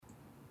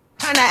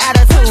kind of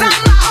attitude. I'm my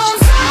own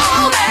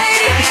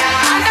soulmate.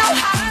 I know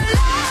how to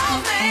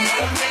love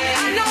me.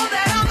 I know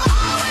that I'm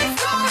always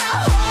gonna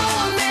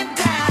hold me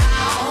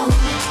down.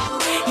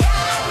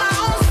 Yeah, I'm my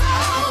own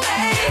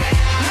soulmate.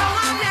 No,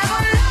 I'm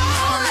never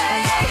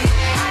lonely.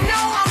 I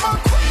know I'm a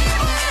queen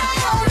when I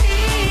don't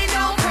need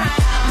no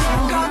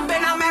crown. Look up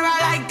in a mirror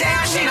like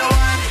damn, she the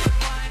one.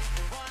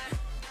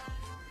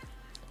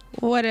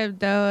 What up,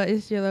 though?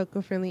 It's your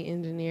local friendly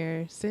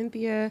engineer,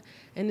 Cynthia,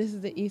 and this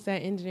is the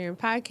Eastside Engineering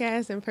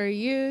Podcast. And per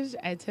usual,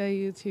 I tell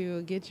you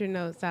to get your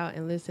notes out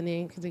and listen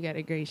in because we got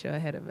a great show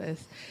ahead of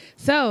us.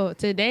 So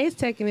today's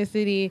Tech in the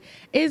City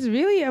is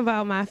really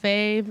about my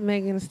fave,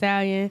 Megan Thee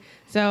Stallion.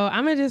 So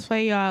I'm going to just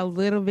play y'all a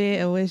little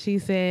bit of what she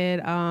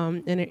said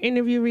in her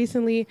interview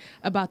recently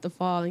about the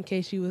fall in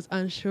case you was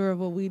unsure of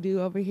what we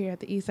do over here at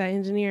the Eastside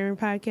Engineering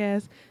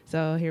Podcast.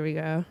 So here we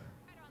go.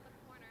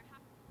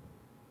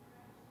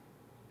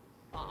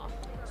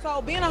 So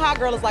being a hot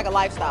girl is like a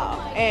lifestyle,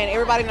 and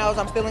everybody knows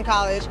I'm still in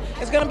college.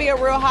 It's going to be a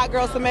real hot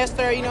girl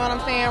semester, you know what I'm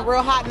saying?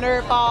 Real hot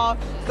nerd fall.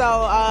 So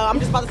I'm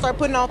just about to start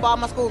putting on for all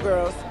my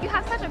schoolgirls. You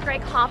have such a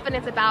great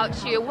confidence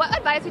about you. What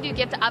advice would you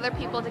give to other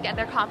people to get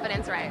their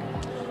confidence right?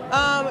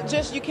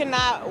 Just you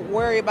cannot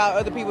worry about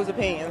other people's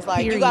opinions.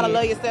 Like, you got to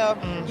love yourself.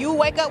 You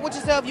wake up with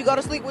yourself, you go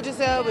to sleep with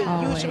yourself,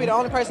 and you should be the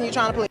only person you're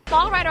trying to please.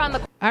 Fall right around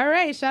the All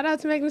right, shout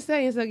out to Megan Thee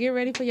Stallion. So get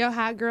ready for your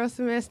hot girl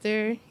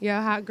semester, your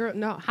hot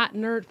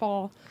nerd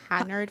fall.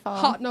 Hot nerd fall.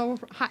 Hot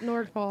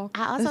nerd fall.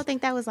 I also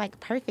think that was like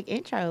perfect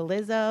intro.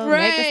 Lizzo,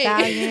 Right. Meg Thee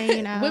Stallion,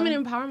 you know.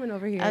 Women empowerment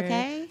over here.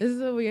 Okay. This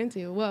is what we're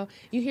into. Well,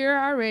 you hear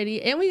her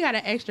already. And we got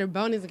an extra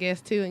bonus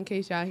guest, too, in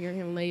case y'all hear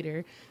him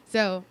later.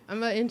 So I'm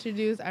going to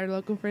introduce our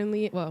local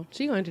friendly, well,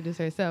 she's going to introduce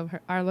herself,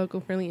 our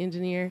local friendly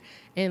engineer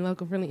and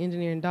local friendly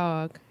engineering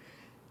dog.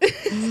 You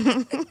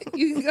can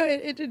go ahead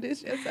and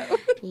introduce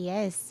yourself.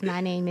 Yes, my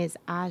name is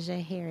Aja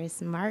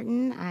Harris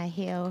Martin. I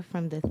hail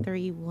from the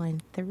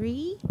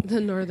 313.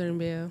 The Northern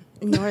Belle.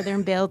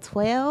 Northern Belle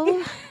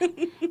 12.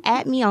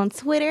 At me on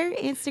Twitter,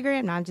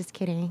 Instagram. No, I'm just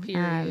kidding.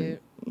 Period.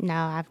 No,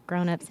 I've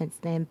grown up since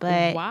then.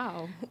 But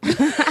Wow.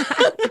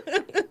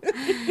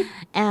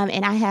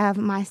 and I have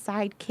my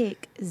sidekick,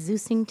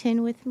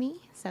 Zeusington, with me.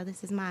 So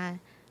this is my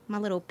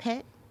little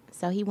pet.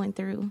 So he went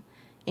through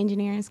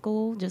engineering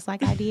school just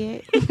like I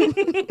did.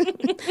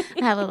 I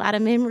have a lot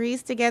of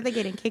memories together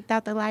getting kicked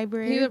out the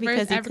library He's the because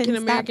first he African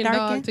couldn't stop American dog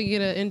darking. to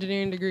get an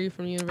engineering degree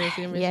from the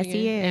University of Michigan. Yes,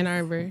 he is. Ann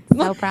Arbor.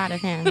 So proud of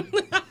him. The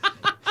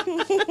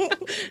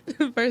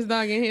first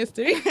dog in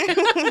history.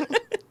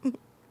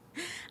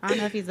 I don't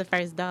know if he's the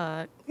first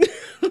dog.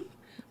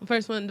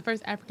 The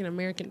first African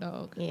American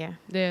dog. Yeah.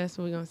 That's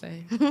what we're going to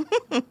say.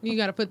 You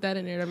got to put that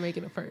in there to make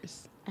it a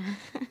first.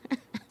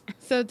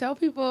 So tell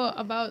people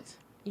about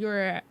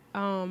your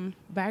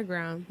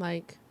background.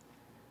 Like,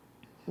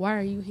 why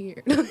are you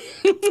here?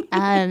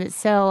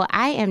 So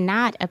I am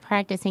not a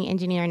practicing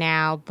engineer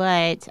now,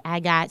 but I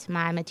got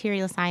my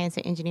material science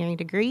and engineering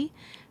degree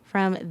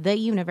from the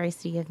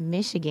University of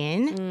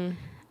Michigan.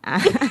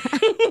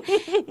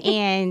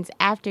 And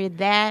after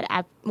that,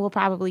 I will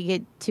probably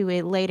get to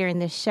it later in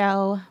the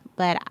show,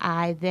 but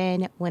I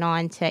then went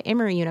on to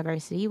Emory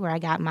University where I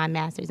got my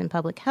master's in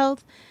public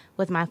health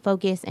with my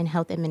focus in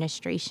health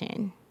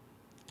administration.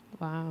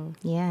 Wow.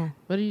 Yeah.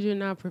 What do you do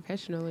now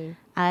professionally?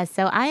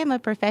 So I am a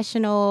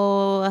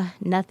professional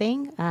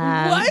nothing.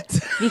 What?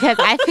 Because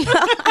I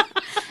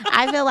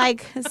feel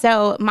like,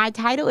 so my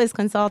title is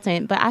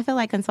consultant, but I feel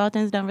like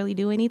consultants don't really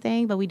do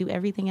anything, but we do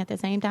everything at the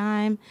same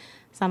time.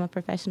 So I'm a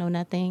professional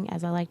nothing,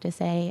 as I like to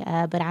say,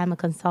 but I'm a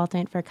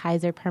consultant for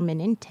Kaiser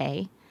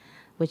Permanente,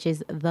 which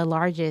is the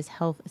largest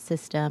health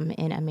system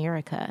in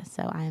America.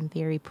 So I am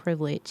very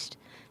privileged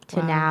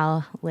to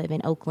now live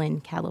in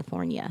Oakland,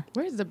 California.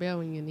 Where's the bell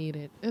when you need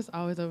it? It's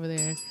always over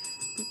there.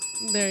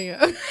 There you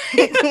go.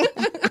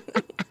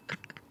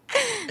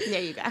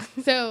 There you go.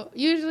 So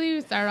usually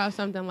we start off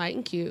something light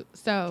and cute.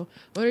 So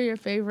what are your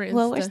favorite?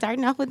 Well, we're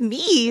starting off with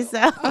me,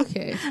 so.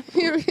 Okay.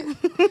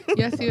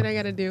 Y'all see what I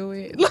got to deal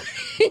with?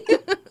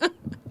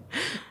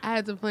 I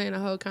had to plan a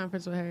whole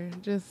conference with her.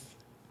 Just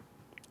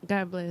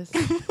God bless.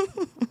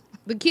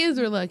 The kids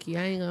were lucky.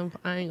 I ain't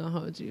gonna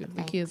hold you.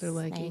 The kids are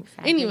lucky. Thanks.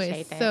 I Anyways,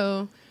 appreciate that.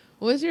 so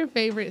what's your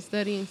favorite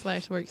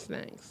studying/work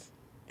snacks?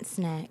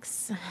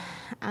 Snacks.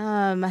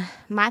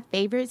 My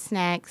favorite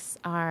snacks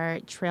are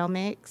trail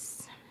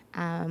mix.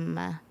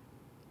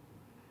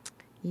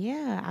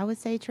 Yeah, I would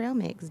say trail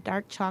mix,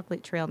 dark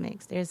chocolate trail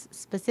mix. There's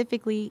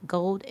specifically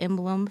Gold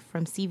Emblem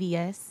from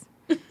CVS.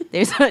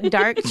 There's a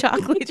dark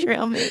chocolate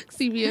trail mix.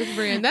 CVS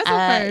brand. That's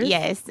a first.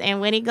 Yes,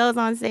 and when it goes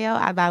on sale,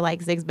 I buy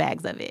like 6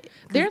 bags of it.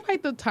 They're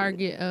like the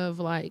target of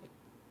like,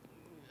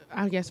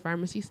 I guess,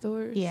 pharmacy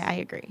stores. Yeah, I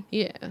agree.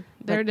 Yeah,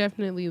 they're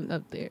definitely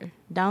up there.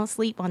 Don't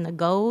sleep on the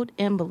Gold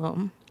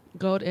Emblem.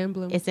 Gold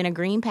Emblem. It's in a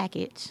green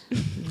package.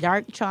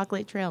 Dark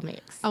chocolate trail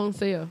mix. on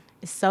sale.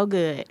 It's so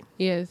good.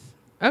 Yes.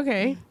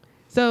 Okay.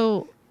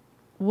 So,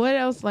 what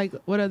else? Like,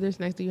 what other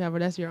snacks do you have, or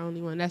that's your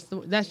only one? That's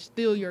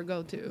still your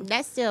go-to.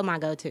 That's still my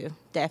go-to.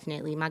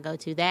 Definitely my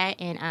go-to.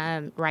 That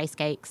and rice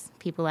cakes.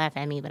 People laugh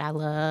at me, but I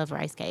love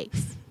rice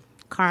cakes.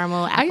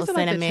 caramel, I apple used to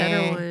like the cheddar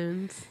cinnamon.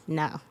 ones.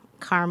 No,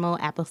 caramel,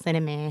 apple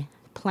cinnamon.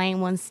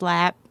 Plain one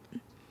slap.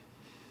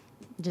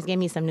 Just give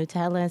me some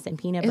Nutella and some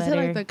peanut Is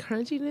butter. it like the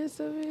crunchiness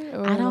of it?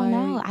 Or I don't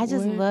know. like I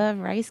just what? love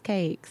rice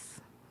cakes.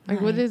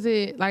 Like, what is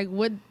it? Like,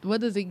 what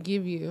does it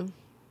give you?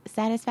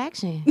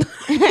 Satisfaction.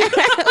 What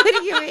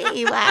do you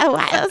mean?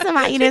 Why else am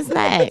I eating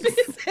snacks?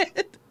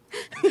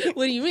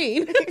 What do you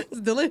mean?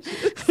 It's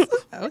delicious.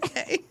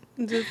 Okay.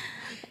 Just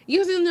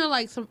you know,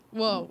 like some.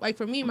 Well, like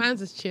for me,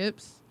 mine's is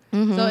chips.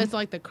 Mm-hmm. So it's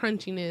like the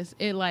crunchiness.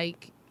 It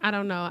like I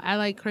don't know. I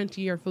like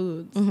crunchier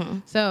foods. Mm-hmm.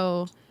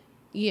 So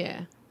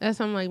yeah, that's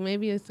why I'm like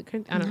maybe it's the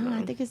crunch. I don't know.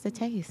 I think it's the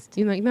taste.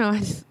 You're like, no, I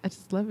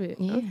just love it.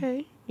 Yeah.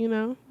 Okay, you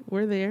know,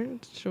 we're there,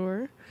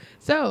 sure.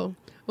 So,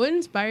 what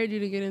inspired you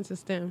to get into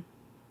STEM?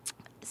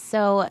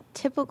 So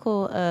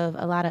typical of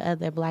a lot of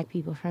other Black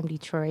people from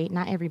Detroit,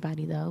 not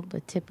everybody though,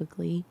 but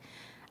typically,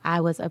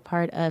 I was a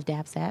part of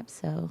DAPSAP.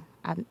 So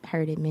I've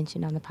heard it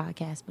mentioned on the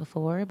podcast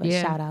before, but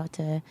Yeah. shout out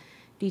to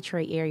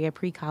Detroit area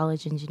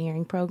pre-college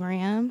engineering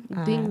program.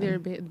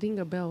 Ding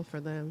a bell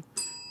for them.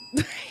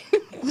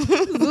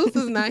 Zeus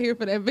is not here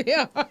for that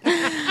bell.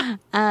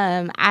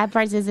 I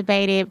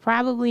participated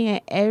probably in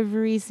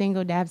every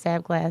single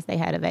DAPSAP class they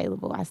had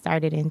available. I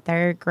started in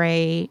 3rd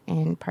grade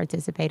and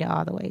participated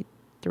all the way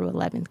through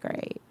 11th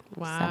grade.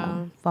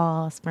 Wow. So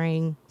fall,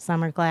 spring,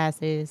 summer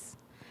classes,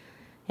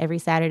 every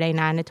Saturday,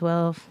 9 to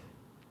 12.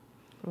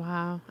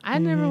 Wow. I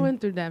never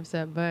went through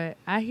DAPSEP, but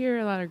I hear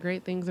a lot of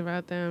great things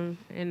about them,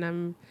 and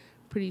I'm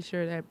pretty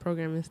sure that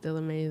program is still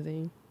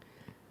amazing.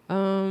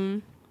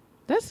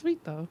 That's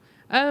sweet, though.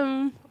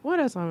 What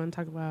else I want to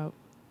talk about?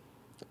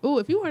 Oh,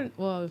 if you weren't,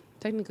 well,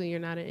 technically you're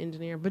not an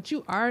engineer, but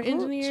you are an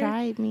engineer.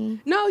 Tried me.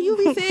 No, you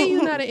be saying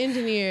you're not an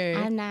engineer.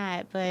 I'm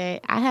not,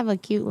 but I have a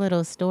cute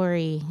little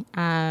story.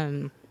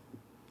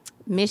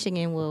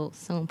 Michigan will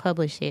soon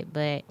publish it,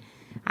 but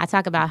I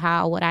talk about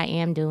how what I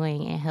am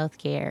doing in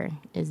healthcare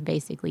is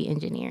basically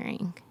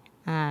engineering,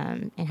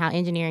 and how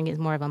engineering is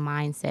more of a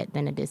mindset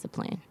than a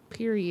discipline.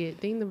 Period.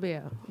 Ding the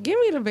bell. Give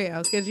me the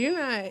bell, because you're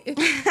not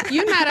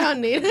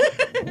on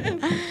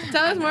it.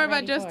 Tell us more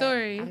about your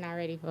story. I'm not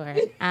ready for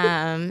it.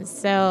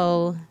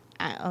 Oh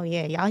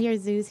yeah, y'all hear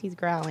Zeus? He's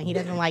growling. He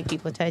doesn't like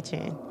people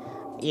touching.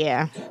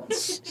 Yeah.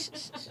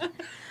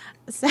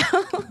 So,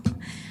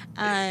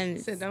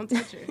 Said don't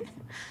touch her.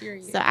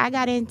 Period. so I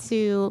got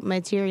into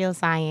material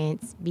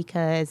science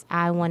because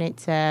I wanted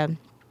to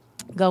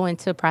go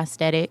into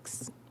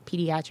prosthetics,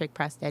 pediatric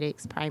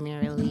prosthetics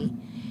primarily,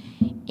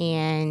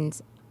 and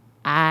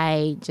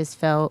I just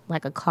felt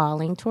like a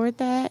calling toward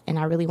that, and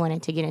I really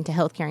wanted to get into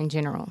healthcare in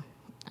general.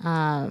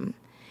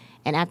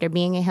 And after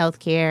being in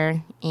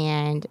healthcare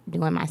and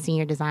doing my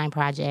senior design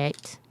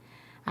project,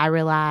 I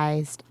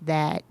realized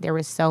that there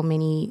were so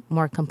many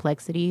more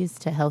complexities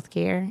to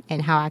healthcare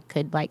and how I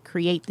could like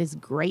create this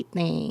great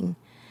thing,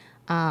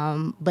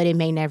 but it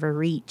may never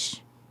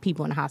reach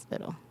people in the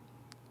hospital.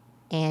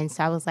 And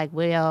so I was like,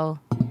 well,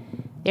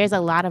 there's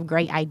a lot of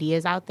great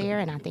ideas out there,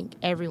 and I think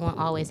everyone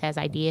always has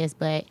ideas,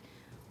 but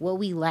what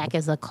we lack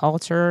as a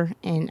culture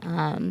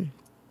and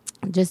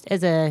just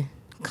as a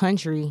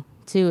country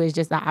too is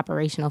just the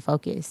operational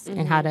focus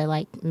and how to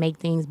like make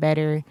things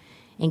better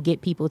and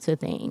get people to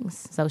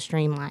things, so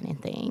streamlining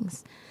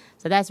things.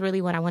 So that's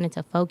really what I wanted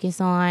to focus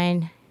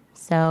on.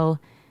 So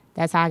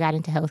that's how I got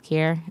into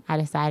healthcare. I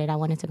decided I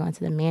wanted to go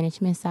into the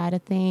management side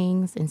of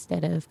things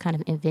instead of kind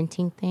of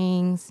inventing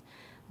things.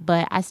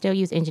 But I still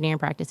use engineering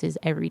practices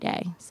every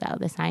day. So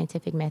the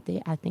scientific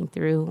method I think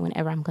through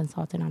whenever I'm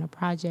consulting on a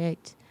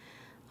project.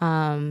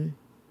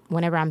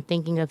 Whenever I'm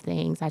thinking of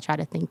things, I try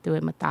to think through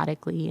it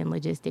methodically and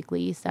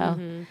logistically. So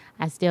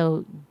I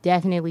still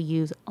definitely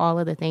use all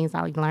of the things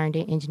I learned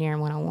in Engineering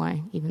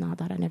 101, even though I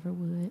thought I never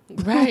would.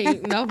 Right.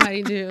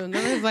 Nobody do.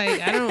 No one's like,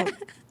 I don't.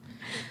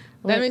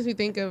 That makes me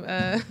think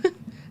of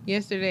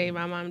yesterday.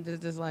 My mom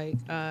did this like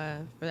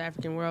for the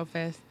African World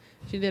Fest.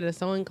 She did a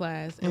sewing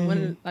class, and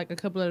one of, like a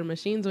couple of the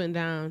machines went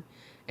down,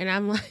 and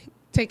I'm like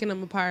taking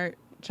them apart,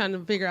 trying to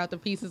figure out the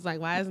pieces. Like,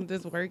 why isn't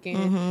this working?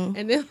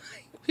 And then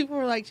like people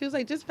were like, she was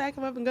like, just pack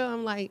them up and go.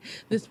 I'm like,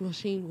 this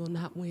machine will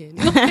not win.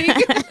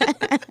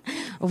 Like,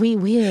 We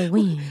will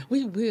win.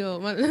 we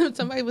will.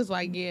 Somebody was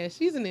like, yeah,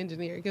 she's an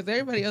engineer, because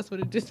everybody else would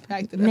have just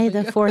packed it May up. the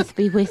and go. fourth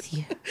be with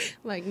you.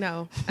 Like,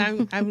 no,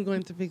 I'm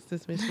going to fix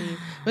this machine.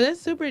 But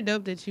that's super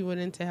dope that you went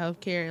into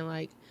healthcare and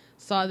like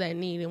saw that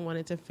need and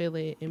wanted to fill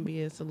it and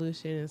be a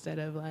solution instead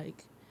of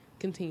like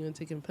continuing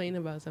to complain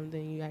about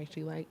something. You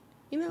actually like,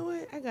 you know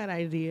what? I got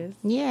ideas.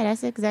 Yeah,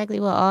 that's exactly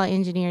what all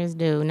engineers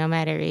do. No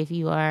matter if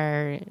you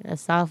are a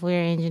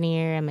software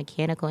engineer, a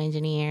mechanical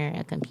engineer,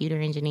 a computer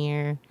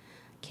engineer,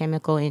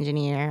 chemical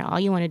engineer, all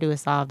you want to do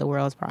is solve the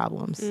world's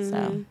problems.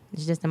 So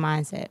it's just a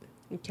mindset.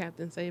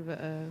 Captain Save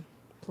a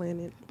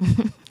Planet,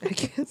 I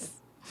guess.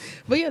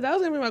 But yeah, that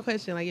was gonna be my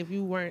question. Like, if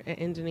you weren't an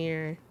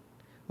engineer,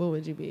 what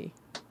would you be?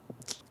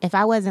 If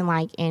I wasn't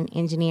like in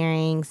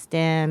engineering,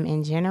 STEM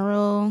in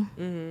general,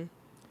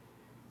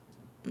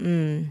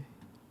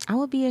 I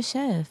would be a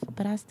chef.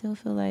 But I still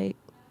feel like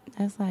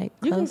that's like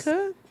You can close.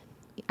 cook.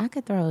 I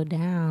could throw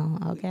down,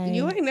 okay?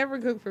 You ain't never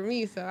cooked for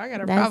me, so I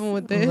got a That's- problem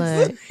with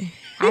this. Look,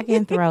 I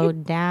can throw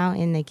down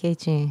in the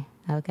kitchen,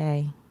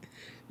 okay?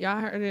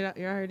 Y'all heard it.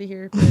 Y'all heard it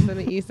here first on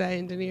the Eastside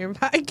Engineering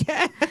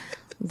Podcast.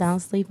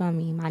 Don't sleep on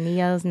me. My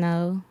neos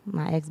know.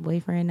 My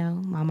ex-boyfriend know.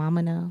 My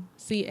mama know.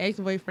 See,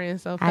 ex-boyfriend.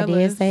 So I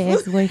fellas, did say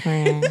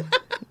ex-boyfriend.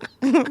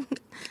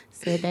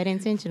 Said that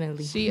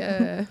intentionally. she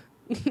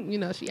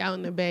she out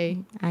in the bay.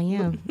 I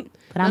am.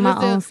 But I'm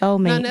my own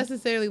soulmate. Not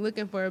necessarily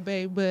looking for a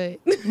babe, but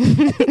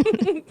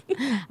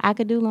I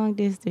could do long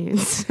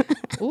distance.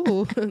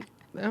 ooh,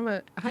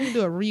 how you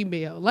do a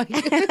rebell? Like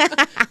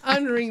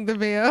unring the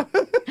bell.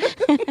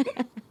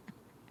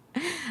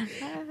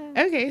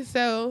 Okay,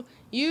 so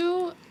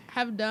you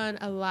have done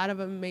a lot of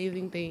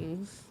amazing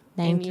things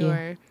Thank in you.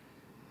 your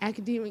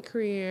academic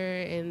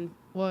career, and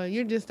well,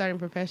 you're just starting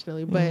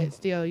professionally, but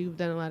still, you've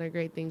done a lot of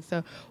great things.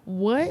 So,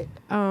 what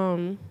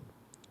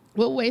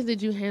ways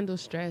did you handle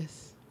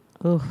stress?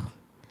 Ooh.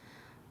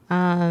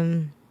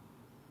 Not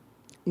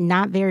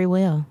very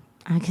well.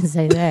 I can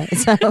say that.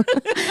 So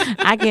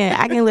I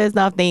can list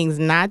off things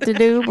not to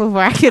do before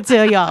I can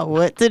tell y'all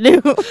what to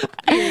do.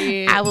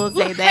 Period. I will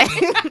say that.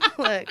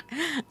 Look,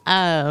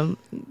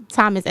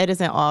 Thomas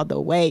Edison all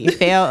the way.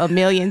 Failed a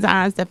million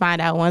times to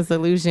find out one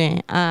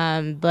solution.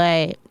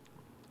 But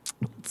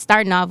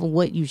starting off with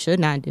what you should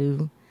not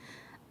do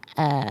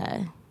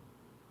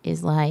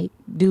is like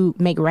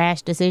make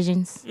rash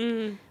decisions.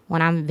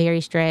 When I'm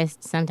very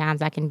stressed,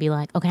 sometimes I can be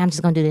like, okay, I'm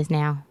just gonna do this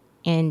now,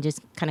 and just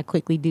kind of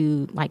quickly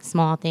do like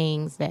small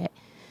things that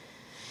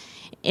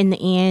in the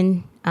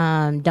end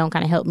don't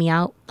kind of help me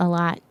out a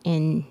lot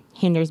and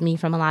hinders me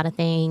from a lot of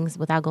things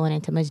without going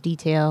into much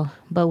detail.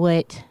 But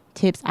what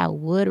tips I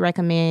would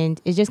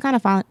recommend is just kind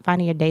of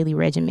finding your daily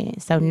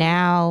regimen. So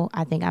now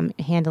I think I'm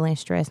handling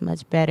stress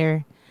much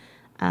better.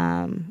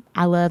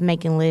 I love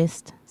making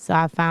lists. So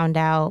I found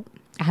out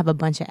I have a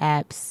bunch of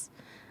apps.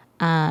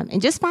 And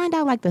just find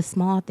out like the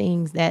small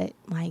things that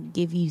like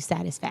give you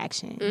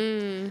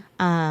satisfaction.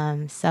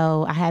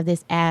 So I have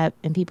this app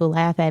and people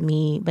laugh at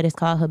me, but it's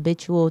called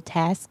Habitual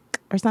Task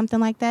or something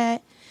like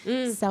that.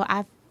 So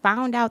I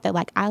found out that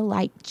like I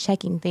like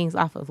checking things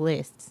off of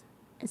lists.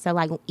 So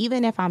like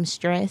even if I'm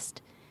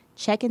stressed,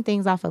 checking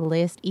things off a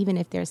list, even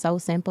if they're so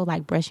simple,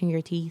 like brushing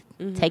your teeth,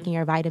 taking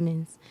your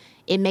vitamins,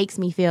 it makes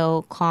me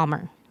feel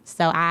calmer.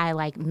 So I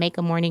like make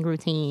a morning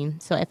routine.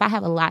 So if I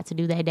have a lot to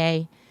do that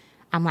day,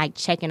 I'm like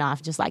checking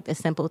off just like the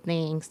simple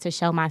things to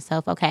show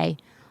myself, okay,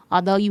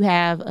 although you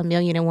have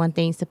 1,000,001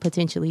 things to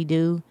potentially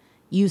do,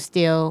 you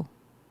still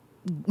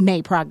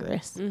made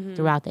progress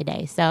throughout the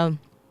day. So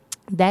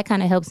that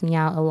kind of helps me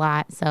out a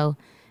lot. So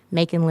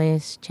making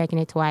lists, checking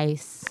it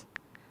twice,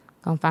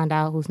 gonna find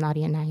out who's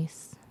naughty and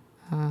nice.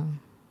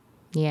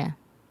 Yeah.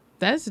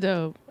 That's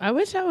dope. I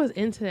wish I was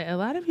into that. A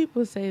lot of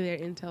people say they're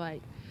into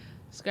like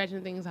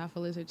scratching things off a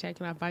list or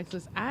checking off box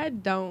lists. I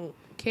don't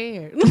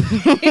care.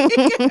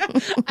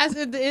 I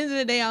said at the end of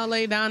the day, I'll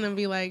lay down and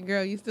be like,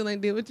 girl, you still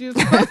ain't did what you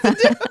was supposed to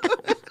do.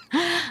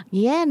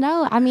 Yeah,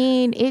 no, I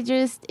mean, it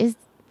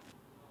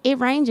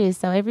ranges.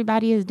 So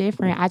everybody is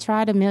different. I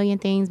tried a million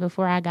things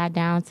before I got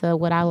down to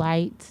what I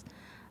liked,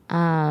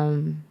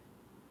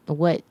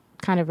 what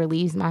kind of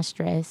relieves my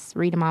stress,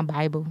 reading my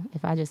Bible.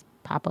 If I just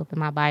pop up in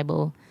my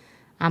Bible,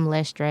 I'm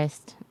less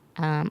stressed.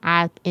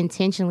 I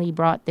intentionally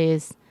brought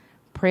this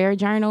prayer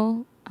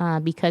journal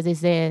because it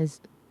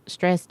says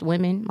stressed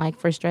women, like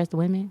for stressed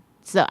women.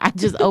 So I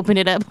just open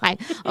it up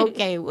like,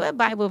 okay, what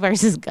Bible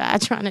verse is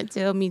God trying to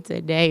tell me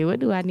today? What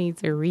do I need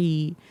to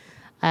read?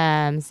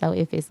 So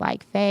if it's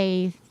like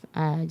faith,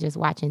 just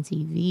watching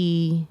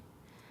TV,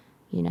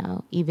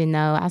 even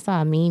though I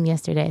saw a meme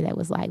yesterday that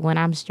was like, when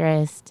I'm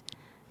stressed,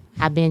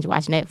 I binge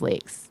watch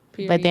Netflix.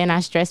 Period. But then I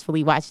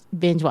stressfully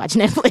binge watch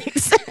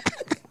Netflix.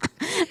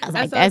 I was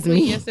like, that's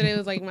me. Yesterday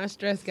was like, my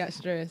stress got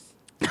stressed.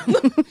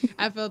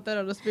 I felt that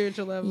on a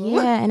spiritual level.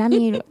 Yeah, and I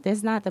mean,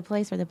 that's not the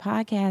place for the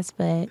podcast,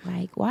 but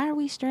like, why are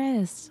we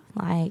stressed?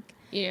 Like,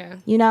 Yeah.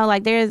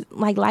 like there's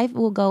like life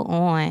will go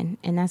on,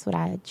 and that's what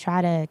I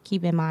try to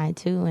keep in mind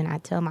too. And I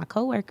tell my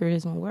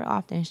coworkers when we're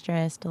often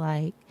stressed,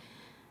 like,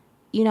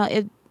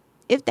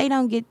 if they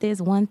don't get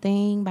this one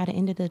thing by the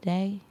end of the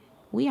day,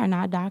 we are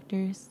not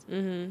doctors.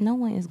 No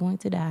one is going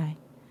to die.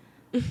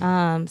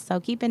 So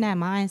keeping that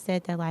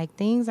mindset that like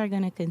things are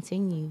going to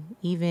continue,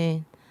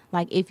 even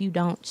like if you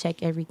don't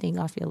check everything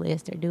off your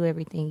list or do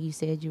everything you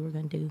said you were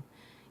going to do,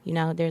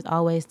 there's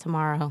always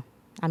tomorrow.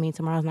 I mean,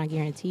 tomorrow's not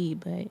guaranteed,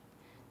 but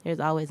there's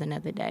always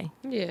another day.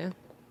 Yeah.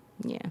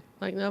 Yeah.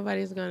 Like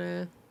nobody's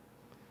gonna,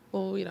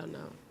 well, we don't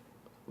know,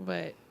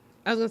 but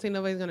I was gonna say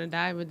nobody's gonna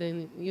die, but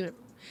then,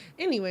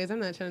 anyways, I'm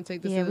not trying to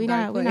take this to the we're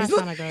dark not place.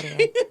 trying to go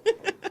there.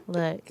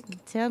 Look,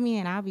 tell me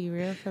and I'll be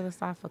real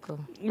philosophical.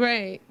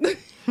 Right.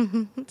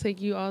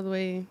 Take you all the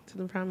way to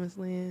the promised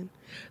land.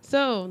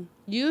 So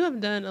you have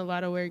done a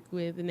lot of work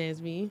with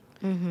Nesby.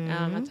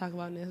 I talk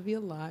about Nesby a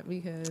lot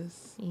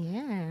because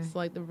Yeah. it's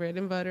like the bread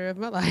and butter of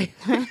my life.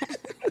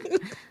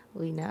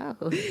 We know.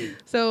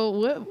 So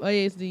what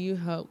ways do you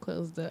help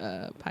close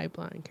the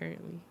pipeline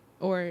currently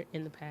or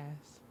in the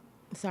past?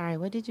 Sorry,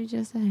 what did you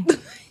just say?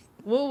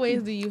 What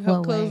ways do you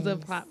help What close the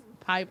ways?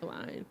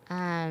 pipeline?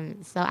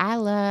 So I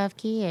love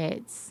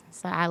kids.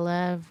 So I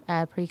love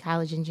a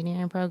pre-college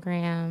engineering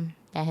program.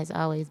 That has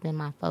always been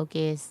my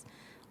focus,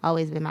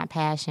 always been my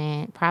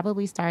passion.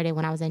 Probably started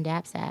when I was in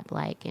DAPSAP,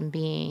 like, and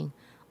being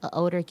an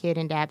older kid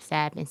in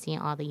DAPSAP and seeing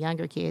all the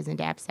younger kids in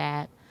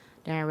DAPSAP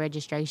during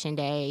registration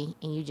day.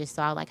 And you just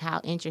saw, like, how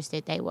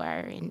interested they were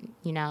and,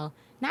 you know,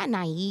 not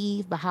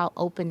naive, but how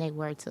open they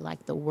were to,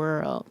 like, the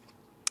world.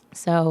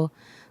 So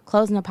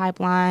closing the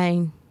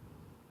pipeline,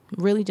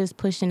 really just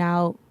pushing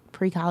out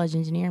pre-college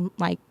engineering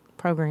like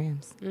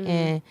programs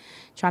and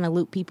trying to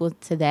loop people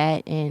to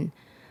that. And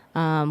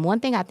one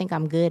thing I think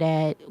I'm good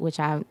at, which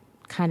I'm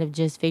kind of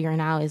just figuring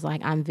out, is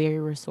like I'm very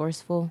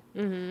resourceful.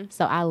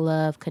 So I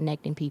love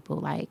connecting people.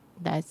 Like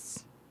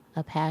that's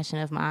a passion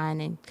of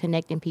mine, and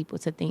connecting people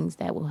to things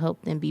that will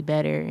help them be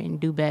better and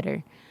do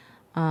better.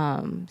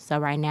 So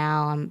right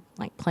now I'm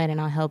like planning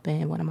on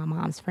helping one of my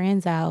mom's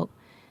friends out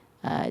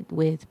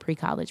with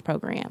pre-college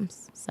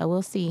programs. So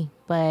we'll see,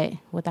 but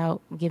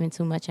without giving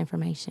too much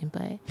information.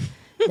 But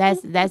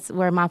that's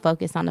where my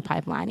focus on the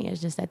pipeline is,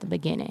 just at the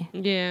beginning.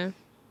 Yeah,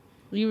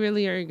 you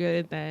really are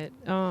good at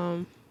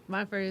that.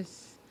 My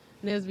first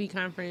NSB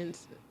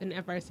conference in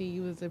FRC,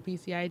 you was the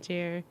PCI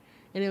chair,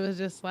 and it was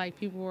just like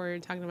people were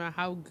talking about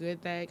how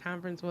good that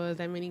conference was,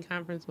 that mini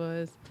conference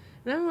was,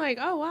 and I'm like,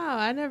 oh wow,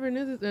 I never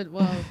knew this.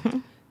 Well,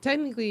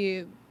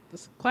 technically,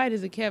 as quiet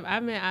as it kept, I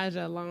met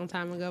Aja a long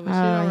time ago, but she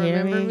don't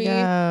here remember we me.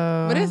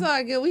 go. But it's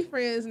all good. We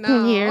friends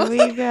now. Here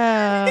we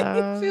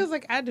go. Feels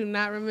like I do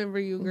not remember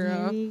you, Here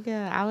girl. we go.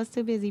 I was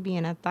too busy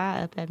being a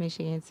thought up at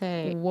Michigan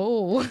Tech.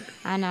 Whoa.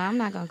 I know, I'm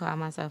not going to call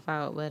myself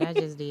out, but I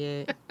just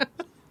did.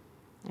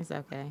 It's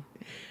okay.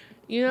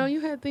 You know, you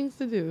had things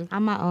to do.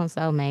 I'm my own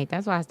soulmate.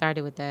 That's why I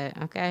started with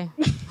that, okay?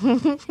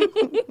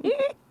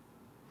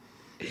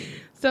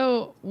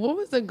 So, what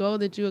was the goal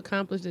that you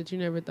accomplished that you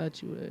never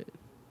thought you would?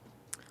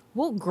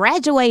 Well,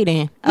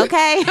 graduating,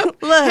 okay? Look.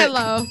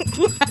 Hello.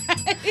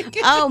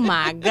 Oh,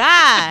 my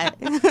God.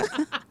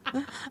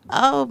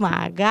 Oh,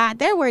 my God.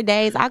 There were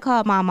days I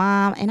called my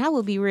mom, and I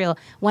will be real.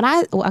 When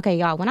I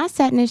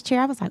sat in this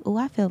chair, I was like, oh,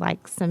 I feel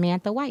like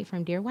Samantha White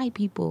from Dear White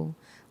People.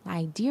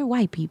 Like, dear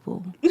white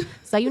people.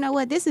 So you know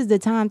what? This is the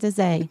time to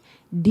say,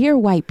 dear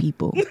white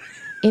people,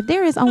 if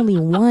there is only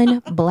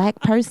one black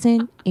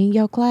person in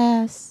your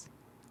class,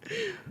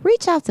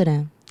 reach out to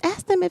them.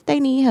 Ask them if they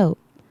need help.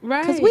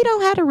 Right. Because we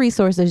don't have the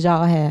resources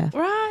y'all have.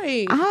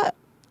 Right.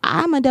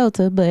 I'm a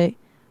Delta, but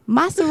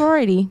my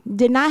sorority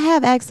did not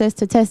have access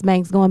to test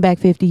banks going back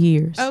 50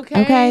 years.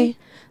 Okay.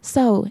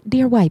 So,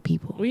 dear white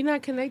people, We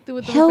not connected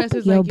with the help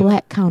professors your like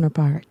black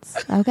counterparts.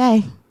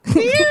 Okay? you.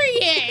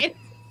 Period.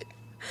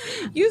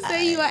 You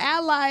say you an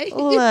ally.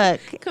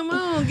 Look. Come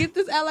on, get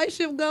this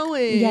allyship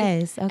going.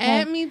 Yes. Okay.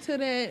 Add me to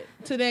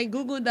that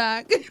Google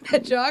Doc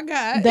that y'all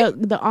got.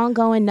 The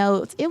ongoing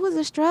notes. It was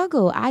a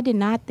struggle. I did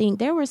not think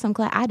there were some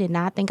I did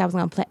not think I was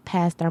going to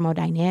pass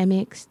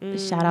thermodynamics.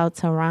 Shout out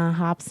to Ron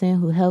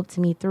Hobson who helped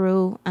me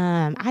through.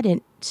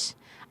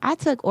 I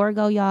took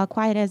Orgo, y'all,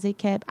 quiet as it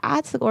kept. I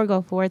took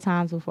Orgo 4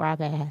 times before I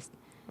passed.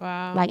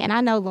 Wow. Like, and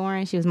I know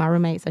Lauren, she was my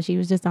roommate, so she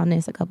was just on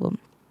this a couple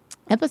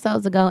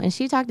episodes ago, and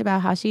she talked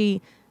about how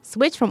she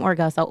switched from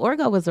Orgo. So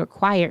Orgo was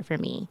required for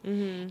me,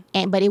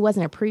 but it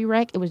wasn't a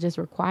prereq; it was just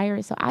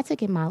required. So I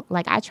took it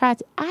I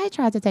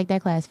tried to take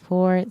that class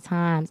 4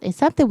 times, and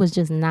something was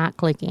just not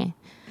clicking.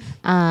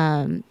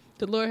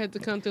 the Lord had to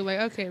come through like,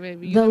 okay,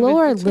 baby. The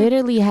Lord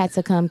literally had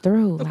to come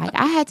through. Like,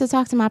 I had to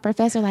talk to my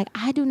professor. Like,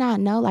 I do not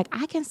know. Like,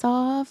 I can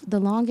solve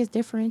the longest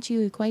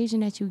differential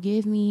equation that you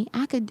give me.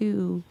 I could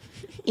do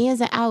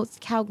ins and outs,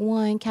 Calc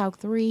 1, Calc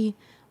 3.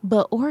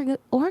 But Orgo,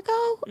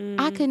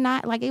 I could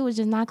not. Like, it was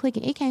just not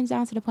clicking. It came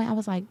down to the point I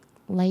was like,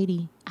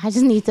 lady, I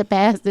just need to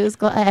pass this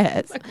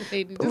class. Like,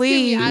 lady, just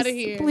Please, get me out of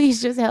here.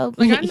 please just help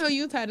me. Like, I know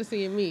you tired of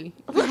seeing me.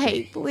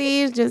 Like,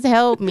 please just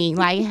help me.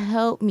 Like,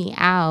 help me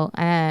out.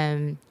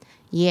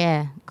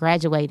 Yeah,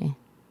 graduating.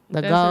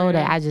 The That's goal right.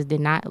 that I just did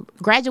not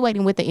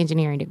graduating with the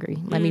engineering degree.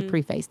 Let me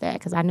preface that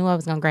because I knew I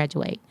was going to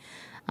graduate.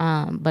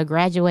 But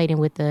graduating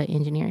with the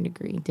engineering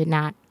degree did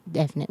not,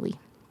 definitely.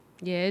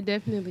 Yeah, it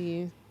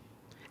definitely is.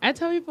 I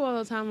tell people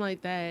all the time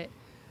like that.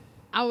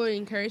 I would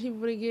encourage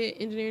people to get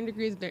engineering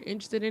degrees if they're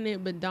interested in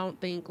it, but don't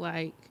think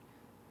like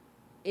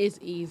it's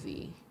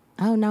easy.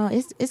 Oh no,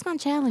 it's gonna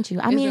challenge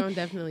you. I It's mean, gonna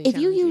definitely if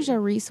you challenge use your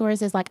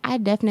resources, like I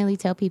definitely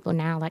tell people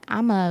now, like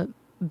I'm a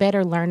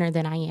better learner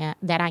than I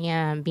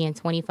am being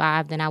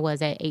 25 than I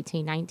was at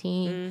 18,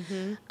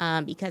 19,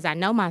 because I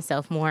know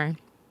myself more.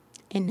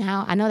 And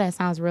now I know that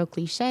sounds real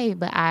cliche,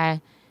 but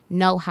I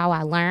know how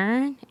I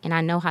learn and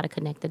I know how to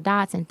connect the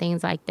dots and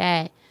things like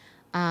that.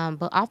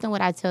 But often what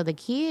I tell the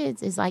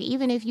kids is like,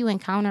 even if you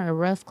encounter a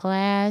rough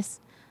class,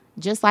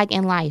 just like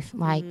in life,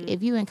 like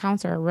if you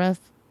encounter a rough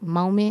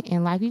moment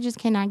in life, you just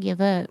cannot give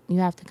up. You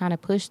have to kind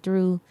of push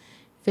through,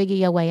 figure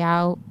your way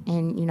out,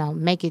 and, you know,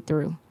 make it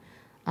through.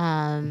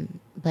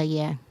 But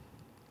yeah.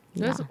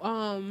 That's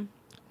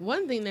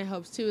one thing that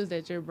helps too is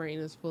that your brain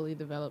is fully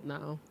developed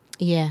now.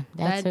 Yeah,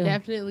 That too.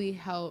 definitely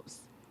helps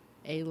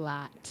a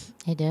lot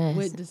It does.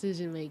 with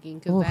decision making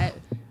because Oof. that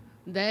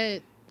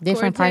that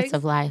Different parts cortex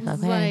of life,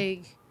 is okay.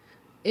 like,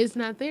 it's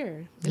not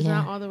there. It's Yeah.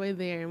 not all the way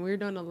there. And we're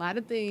doing a lot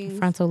of things.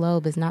 Frontal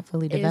lobe is not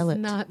fully developed,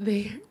 It's not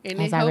there. And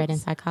as it I read in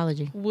helps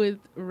psychology. with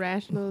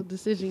rational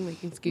decision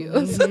making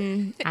skills.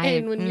 Mhm.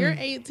 And when you're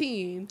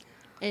 18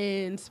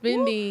 and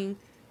spending,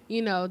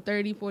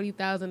 30,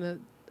 40,000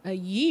 a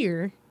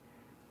year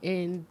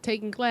and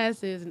taking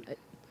classes, and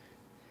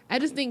I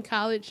just think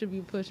college should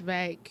be pushed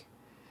back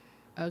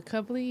a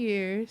couple of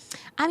years.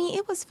 I mean,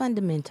 it was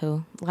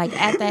fundamental. Like,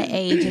 at that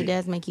age, it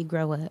does make you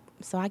grow up.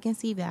 So I can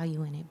see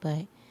value in it,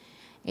 but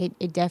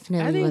it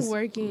definitely I think was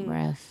working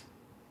rough.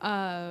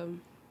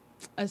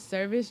 a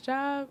service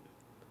job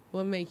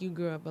will make you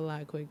grow up a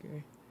lot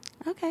quicker.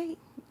 Okay,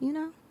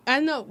 I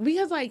know,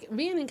 because like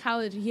being in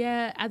college,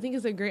 yeah, I think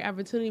it's a great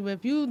opportunity. But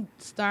if you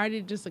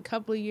started just a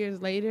couple of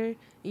years later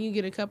and you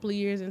get a couple of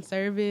years in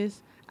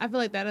service, I feel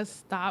like that'll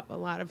stop a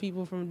lot of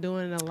people from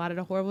doing a lot of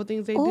the horrible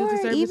things they do Or to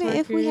service even workers.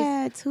 if we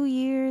had 2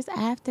 years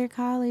after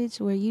college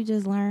where you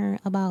just learn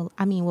about,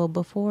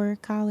 before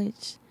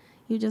college,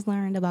 you just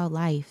learned about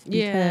life.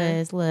 Yeah.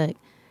 Because look,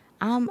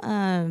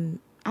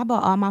 I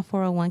bought all my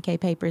 401k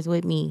papers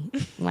with me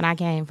when I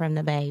came from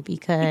the Bay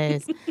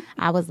because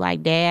I was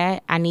like,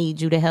 Dad, I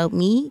need you to help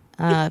me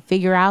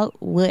figure out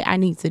what I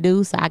need to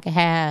do so I can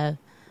have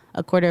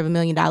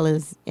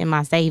 $250,000 in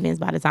my savings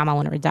by the time I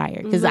want to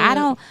retire. Because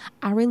I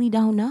really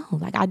don't know.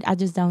 Like, I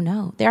just don't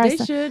know. They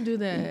should do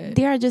that.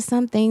 There are just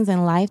some things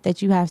in life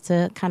that you have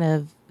to kind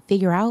of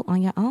figure out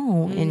on your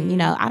own.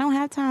 And, I don't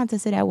have time to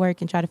sit at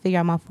work and try to figure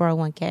out my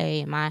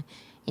 401k and my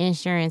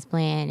insurance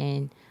plan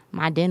and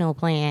my dental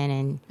plan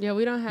and Yeah,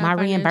 we don't have my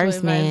financial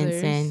reimbursements.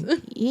 advisors.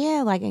 And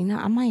yeah, like,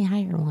 I might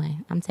hire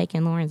one. I'm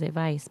taking Lauren's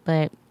advice.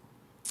 But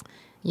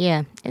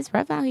yeah, it's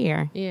rough out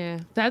here. Yeah.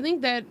 So I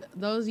think that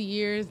those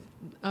years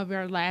of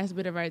our last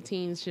bit of our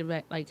teens should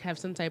like have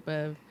some type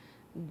of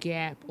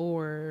gap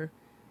or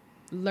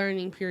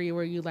learning period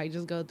where you like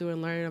just go through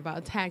and learn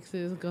about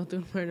taxes, go through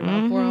and learn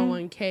about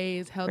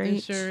 401ks, health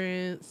Preach.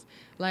 insurance,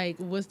 like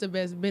what's the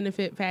best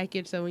benefit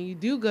package. So when you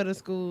do go to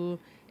school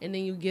and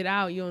then you get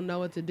out, you'll know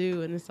what to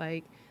do. And it's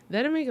like,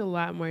 that'll make a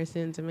lot more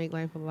sense and make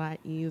life a lot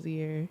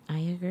easier. I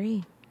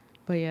agree.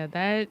 But yeah,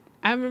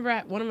 I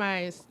remember one of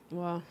my,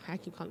 I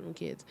keep calling them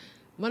kids,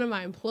 one of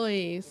my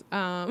employees,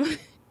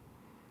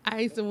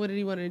 I asked him what did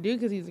he want to do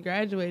because he's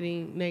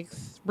graduating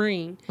next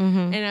spring.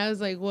 Mm-hmm. And I was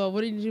like, well,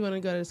 what did you want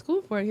to go to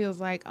school for? He was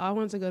like, I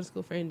want to go to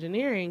school for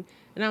engineering.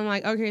 And I'm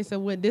like, okay, so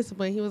what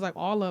discipline? He was like,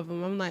 all of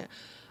them. I'm like,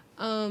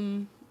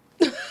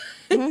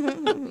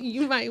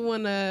 you might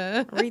want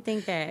to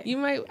Rethink that. You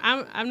might.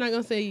 I'm not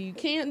gonna say you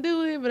can't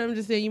do it, but I'm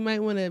just saying you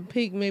might want to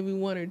pick maybe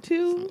one or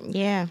two.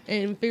 Yeah.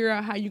 And figure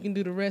out how you can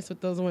do the rest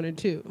with those one or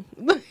two.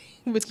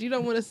 But you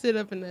don't want to sit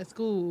up in that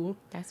school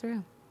That's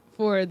real.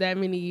 for that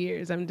many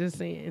years. I'm just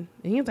saying.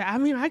 And he's like,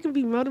 I can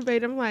be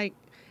motivated. I'm like,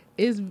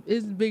 it's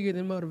bigger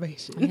than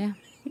motivation. Yeah.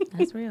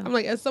 That's real. I'm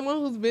like, as someone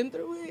who's been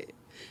through it,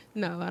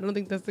 no, I don't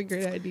think that's a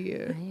great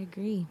idea. I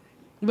agree.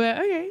 But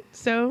okay,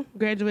 so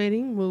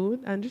graduating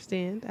mood,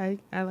 understand.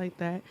 I like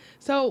that.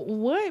 So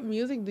what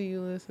music do you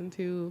listen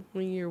to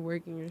when you're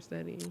working or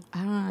studying?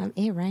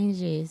 It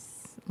ranges.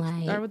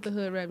 Like, Start with the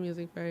hood rap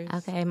music first.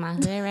 okay, my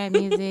hood rap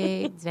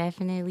music,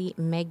 definitely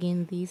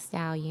Megan Thee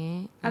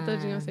Stallion. I thought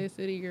you were gonna say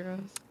City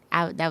Girls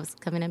That was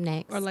coming up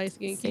next. or light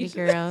skin City Keisha.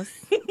 Girls.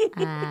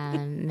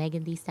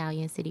 Megan Thee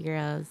Stallion, City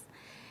Girls.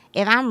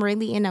 If I'm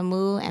really in a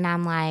mood and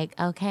I'm like,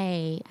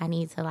 okay, I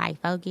need to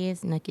like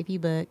focus, Nuck if you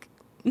book.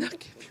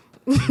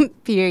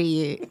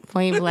 Period.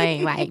 Point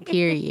blank, like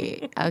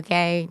period.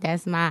 Okay,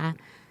 that's my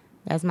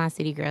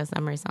City Girl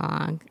summer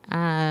song.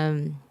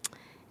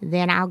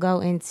 Then I'll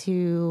go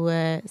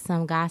into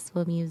some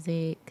gospel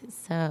music.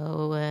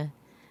 So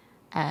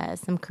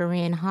some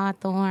Corinne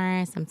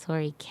Hawthorne, some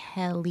Tori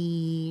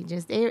Kelly.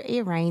 Just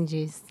it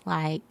ranges,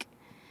 like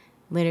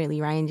literally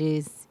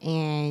ranges.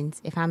 And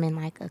if I'm in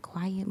like a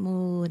quiet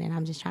mood and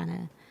I'm just trying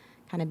to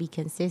kind of be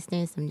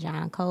consistent, some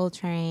John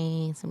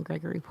Coltrane, some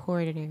Gregory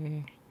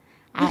Porter.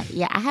 I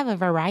have a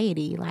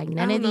variety. Like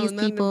none of these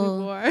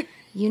people are.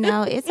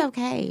 it's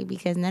okay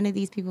because none of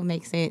these people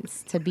make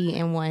sense to be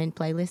in one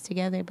playlist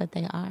together, but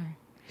they are.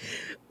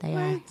 They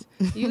are.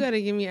 You gotta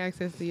give me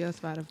access to your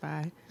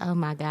Spotify. Oh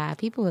my God,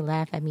 people would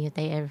laugh at me if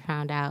they ever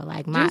found out.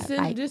 Like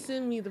Just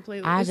send me the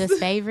playlist. I just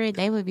favorite.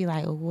 They would be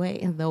like, "What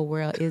in the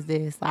world is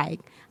this?" Like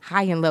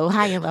high and low,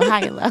 high and low,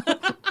 high and low.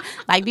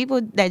 Like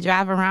people that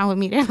drive around with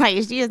me, they're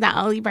like, "She is the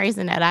only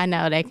person that I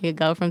know that could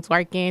go from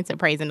twerking to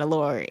praising the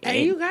Lord." And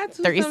in you got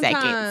to 3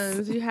 sometimes.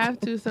 seconds. You have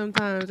to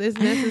sometimes. It's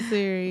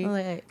necessary.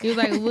 Look. You're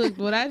like, look,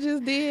 what I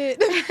just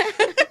did.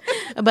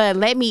 But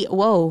let me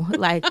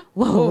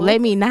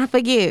let me not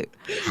forget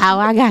how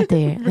I got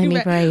there. Let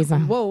me praise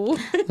him. Whoa.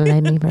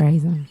 Let me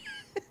praise him.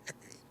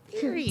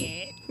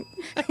 Period.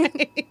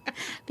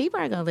 People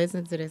are gonna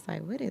listen to this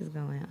like, what is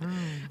going on?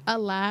 A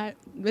lot.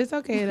 It's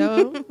okay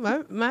though.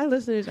 my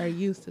listeners are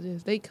used to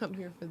this. They come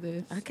here for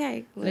this.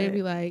 Okay, They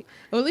be like,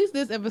 well, at least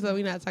this episode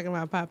we're not talking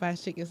about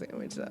Popeye's chicken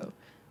sandwich though.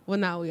 Well,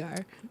 now we are,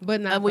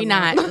 but not. we for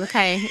not. long.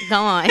 Okay, go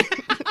on.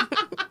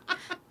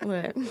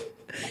 Look,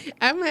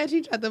 I'm mad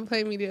she tried to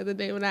play me the other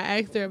day when I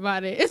asked her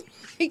about it. It's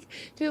like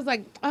she was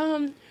like,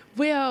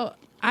 well,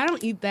 I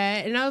don't eat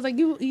that. And I was like,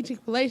 you eat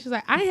Chick-fil-A? She's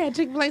like, I ain't had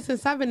Chick-fil-A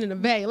since I've been in the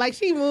Bay. Like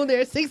she moved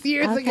there 6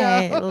 years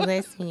Okay, ago.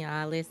 listen,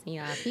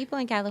 y'all. People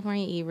in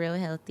California eat real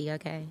healthy,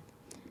 okay?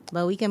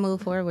 But we can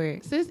move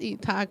forward. Sis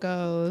eat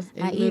tacos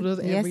and I eat, noodles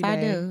every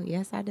day.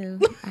 Yes, I do.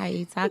 I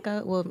eat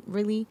taco. Well,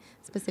 really,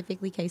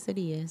 specifically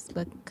quesadillas.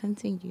 But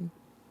continue.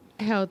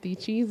 Healthy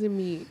cheese and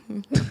meat.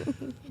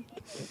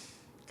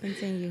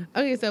 Continue.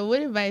 Okay, so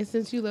what advice,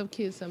 since you love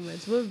kids so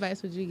much, what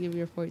advice would you give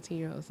your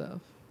 14-year-old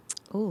self?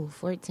 Ooh,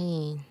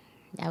 14.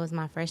 That was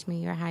my freshman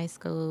year of high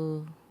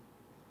school.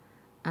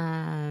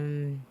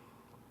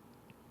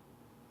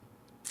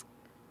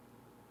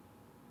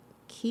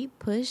 Keep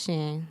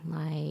pushing.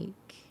 Like,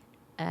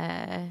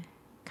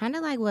 kind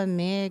of like what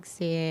Meg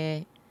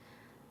said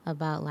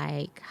about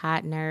like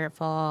hot nerd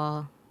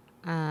fall.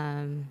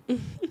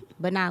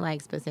 But not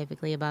like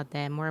specifically about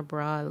that, more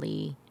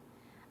broadly.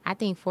 I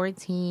think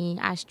 14,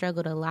 I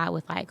struggled a lot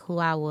with like who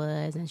I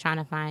was and trying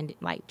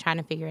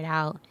to figure it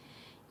out.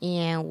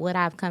 And what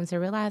I've come to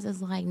realize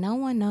is like no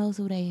one knows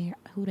who they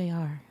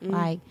are.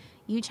 Like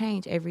you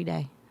change every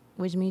day,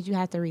 which means you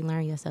have to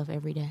relearn yourself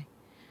every day.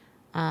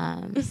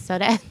 So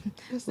that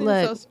It seems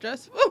look, so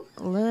stressful.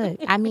 look,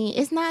 I mean,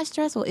 it's not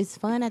stressful. It's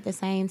fun at the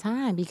same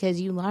time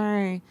because you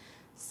learn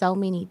so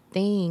many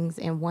things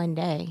in one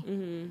day.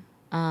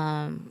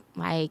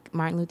 Like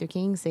Martin Luther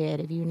King said,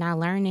 if you're not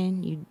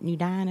learning, you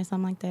dying or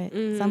something like that.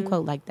 Some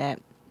quote like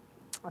that.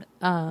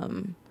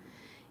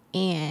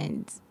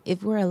 And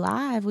if we're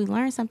alive, we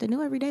learn something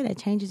new every day that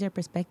changes your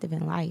perspective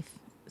in life.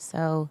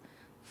 So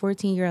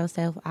 14-year-old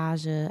self,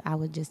 Aja, I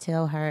would just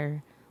tell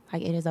her,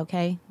 like, it is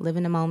okay. Live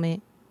in the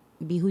moment.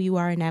 Be who you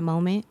are in that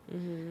moment.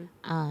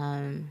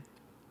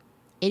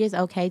 It is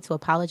okay to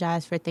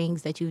apologize for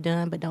things that you've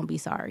done, but don't be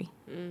sorry.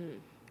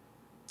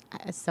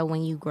 So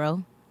when you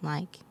grow,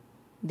 like,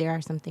 there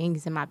are some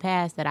things in my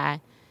past that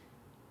I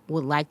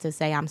would like to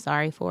say I'm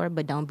sorry for,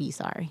 but don't be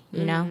sorry,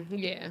 you know?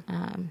 Yeah.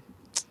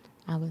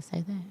 I would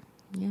say that,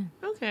 yeah.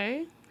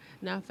 Okay.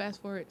 Now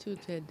fast forward to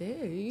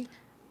today.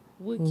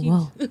 What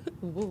Whoa. keeps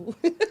Whoa.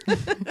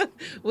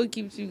 What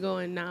keeps you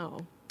going now?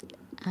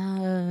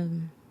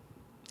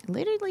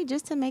 Literally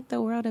just to make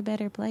the world a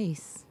better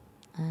place.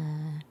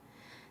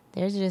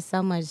 There's just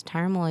so much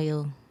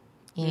turmoil,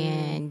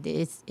 and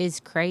it's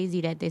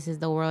crazy that this is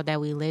the world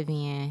that we live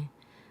in.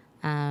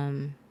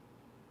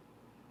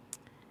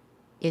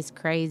 It's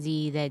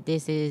crazy that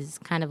this is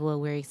kind of what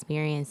we're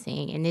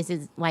experiencing. And this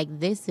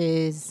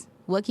is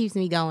what keeps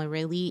me going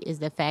really is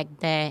the fact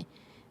that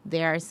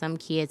there are some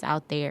kids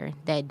out there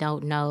that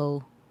don't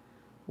know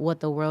what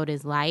the world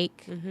is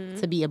like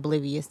to be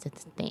oblivious to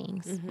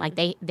things. Like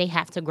they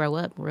have to grow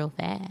up real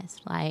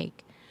fast.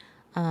 Like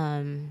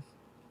I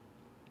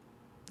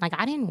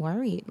didn't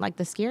worry. Like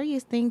the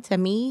scariest thing to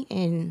me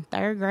in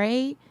 3rd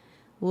grade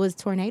was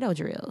tornado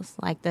drills.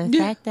 Like the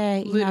fact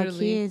that, Literally.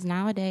 kids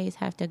nowadays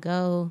have to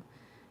go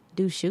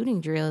do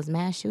shooting drills,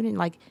 mass shooting,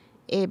 like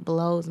it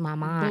blows my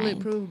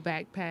mind. Bulletproof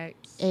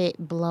backpacks. It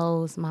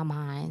blows my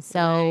mind.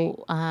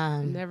 So,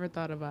 Never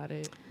thought about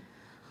it.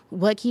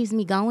 what keeps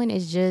me going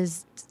is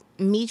just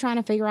me trying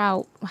to figure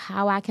out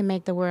how I can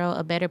make the world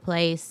a better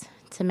place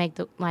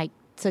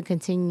to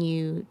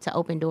continue to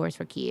open doors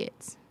for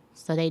kids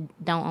so they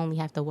don't only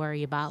have to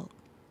worry about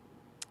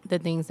the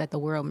things that the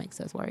world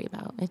makes us worry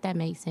about. If that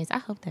makes sense. I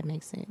hope that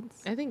makes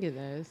sense. I think it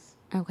does.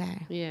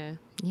 Okay. Yeah.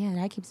 Yeah,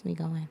 that keeps me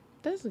going.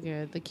 That's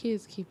good. The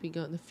kids keep you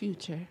going. The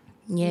future.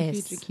 Yes.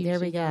 The future keeps There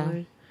we you go.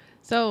 going.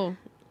 So,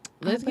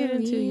 let's get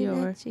into believe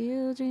your... that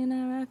children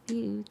are our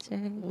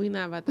future. We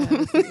not about to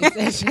have a singing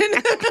session.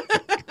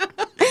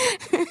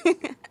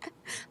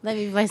 Let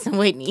me play some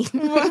Whitney.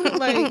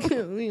 Like,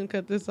 we can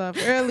cut this off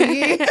early.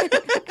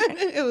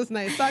 It was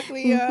nice talking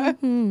to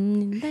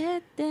you.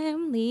 Let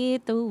them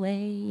lead the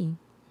way.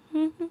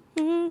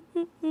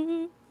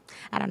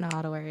 I don't know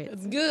all the words.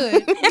 It's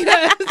good.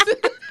 Yes.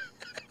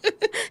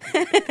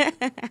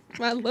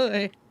 My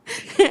Lord.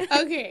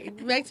 Okay,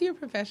 back to your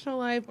professional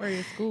life or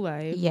your school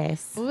life.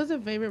 Yes. What was the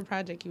favorite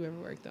project you ever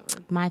worked on?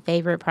 My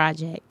favorite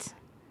project.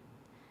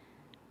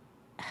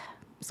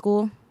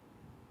 School.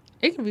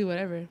 It can be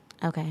whatever.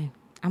 Okay.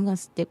 I'm going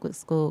to stick with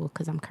school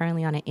because I'm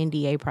currently on an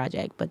NDA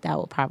project, but that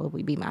will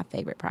probably be my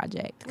favorite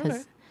project because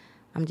Okay.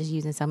 I'm just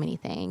using so many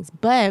things.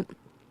 But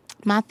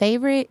my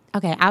favorite,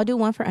 okay, I'll do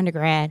one for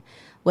undergrad,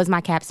 was my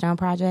capstone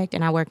project,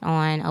 and I worked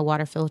on a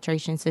water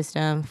filtration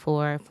system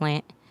for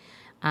Flint.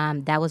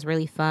 That was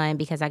really fun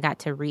because I got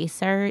to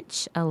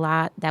research a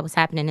lot that was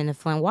happening in the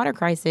Flint water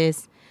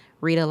crisis,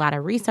 read a lot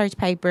of research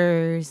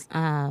papers,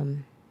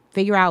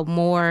 figure out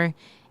more,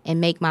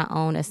 and make my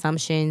own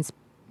assumptions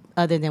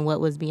other than what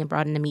was being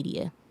brought in the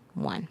media.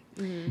 One.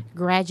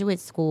 Graduate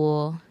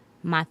school,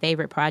 my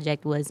favorite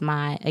project was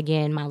my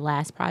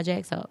last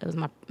project. So it was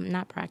my,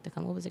 not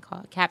practicum, what was it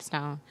called?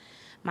 Capstone.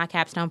 My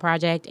capstone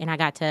project. And I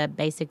got to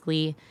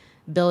basically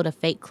build a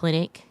fake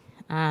clinic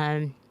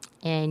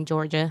in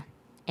Georgia.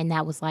 And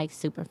that was like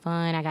super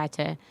fun. I got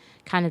to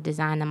kind of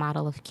design the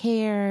model of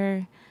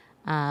care.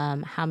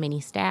 how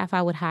many staff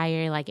I would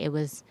hire. Like, it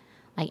was,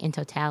 like, in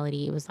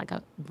totality, it was, like,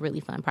 a really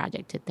fun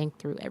project to think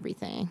through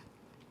everything.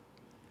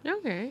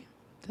 Okay.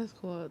 That's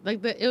cool.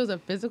 Like, it was a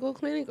physical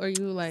clinic, or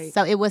you, like...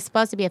 So it was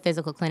supposed to be a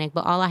physical clinic,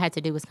 but all I had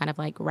to do was kind of,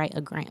 like, write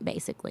a grant,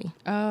 basically.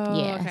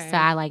 Oh, yeah. okay. So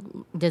I, like,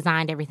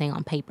 designed everything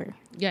on paper.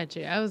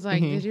 Gotcha. I was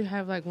like, did you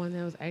have, like, one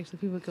that was actually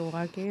people could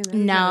walk in?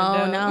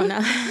 No.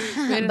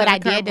 Made it But out I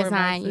of did cardboard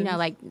design, boxes.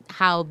 like,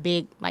 how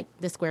big, like,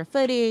 the square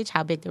footage,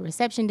 how big the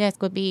reception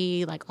desk would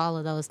be, like, all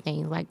of those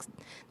things. Like,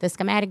 the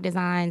schematic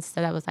designs. So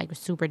that was, like,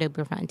 super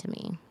duper fun to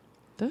me.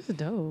 That's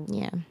dope.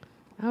 Yeah.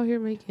 Out here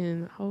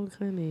making whole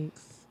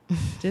clinics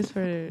just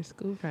for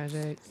school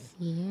projects.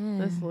 Yeah.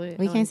 That's lit.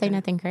 We I can't like say that.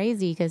 nothing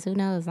crazy because who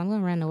knows? I'm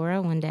going to run the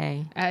world one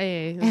day.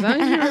 Hey, as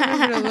long as you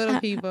remember the little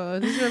people,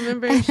 just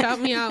remember and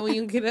shout me out when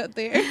you get up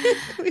there.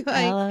 Be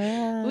like,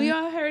 LOL. we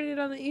all heard it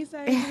on the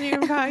Eastside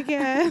Engineering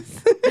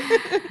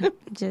podcast.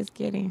 Just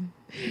kidding.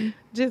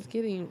 Just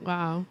kidding.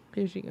 Wow.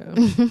 Here she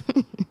goes.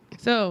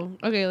 So,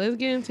 okay, let's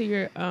get into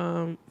your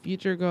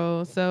future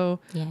goals. So,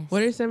 Yes.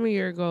 what are some of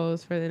your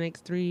goals for the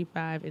next 3,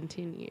 5, and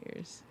 10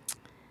 years?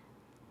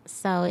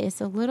 So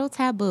it's a little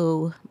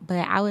taboo,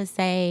 but I would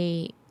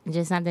say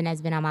just something that's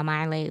been on my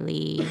mind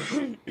lately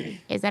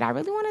is that I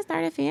really want to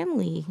start a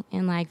family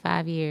in like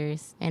 5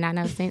 years. And I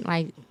know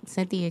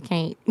Cynthia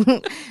can't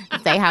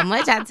say how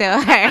much I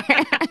tell her.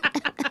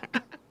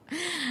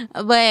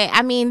 But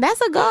I mean,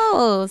 that's a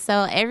goal.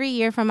 So every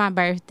year for my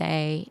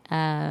birthday,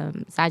 so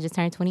I just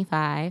turned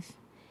 25.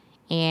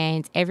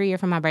 And every year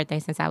for my birthday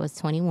since I was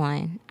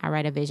 21, I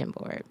write a vision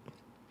board.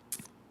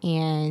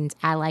 And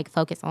I like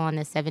focus on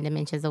the 7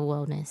 dimensions of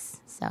wellness.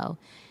 So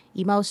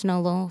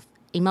emotional,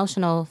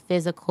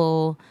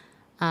 physical,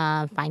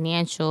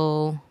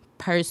 financial,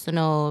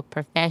 personal,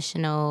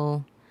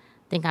 professional.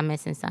 I think I'm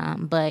missing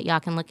some, but y'all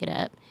can look it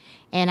up.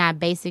 And I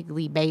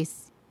basically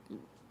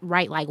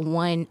write like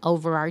one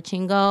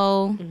overarching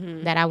goal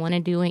that I want to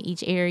do in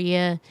each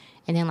area,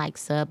 and then like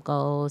sub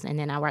goals, and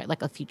then I write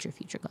like a future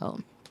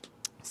goal.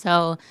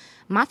 So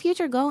my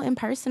future goal in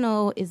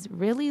personal is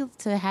really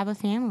to have a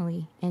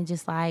family and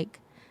just like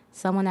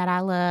someone that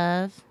I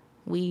love.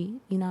 We,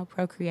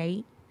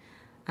 procreate.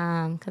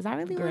 Because I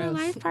really want a Gross.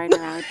 life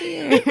partner out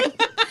there.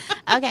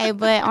 Okay,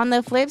 but on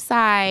the flip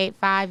side,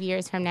 5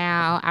 years from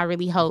now, I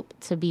really hope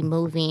to be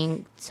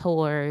moving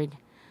toward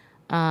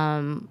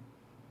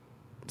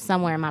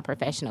somewhere in my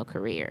professional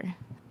career.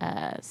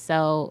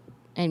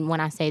 And when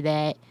I say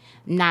that,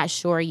 not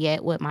sure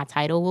yet what my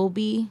title will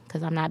be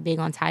because I'm not big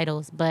on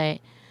titles, but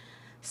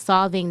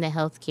solving the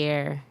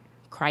healthcare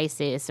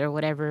crisis or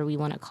whatever we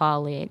want to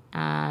call it.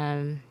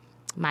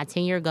 My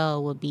 10-year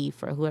goal would be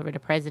for whoever the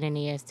president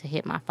is to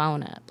hit my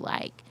phone up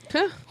like,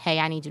 hey,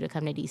 I need you to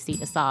come to D.C.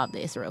 to solve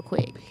this real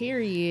quick.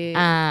 Period.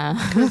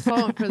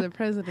 Consult for the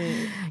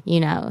president.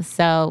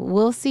 So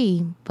we'll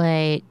see.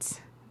 But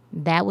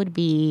that would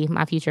be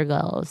my future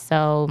goal.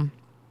 So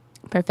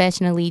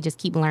professionally, just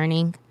keep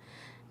learning.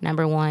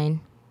 Number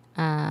one,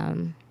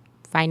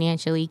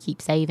 financially,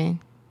 keep saving.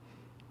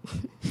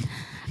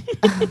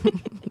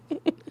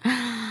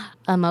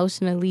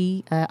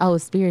 Emotionally,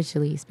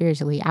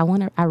 spiritually.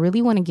 I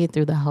really want to get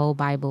through the whole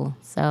Bible.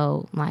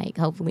 So, like,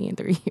 hopefully in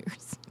 3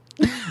 years.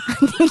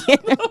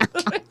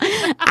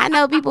 I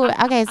know people.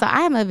 Okay, so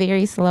I am a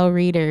very slow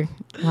reader.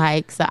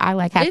 Like, so I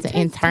have It to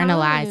takes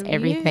internalize time,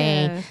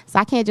 everything. yeah. So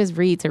I can't just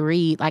read to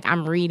read. Like,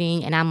 I'm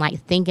reading and I'm like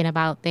thinking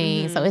about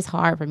things. So it's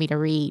hard for me to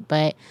read.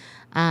 But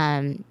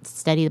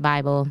study the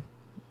Bible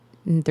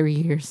in 3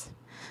 years.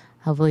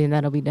 Hopefully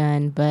that'll be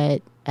done.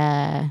 But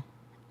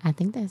I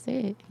think that's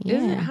it. Yeah,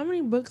 Is it, how many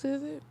books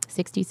is it?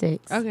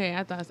 66. Okay,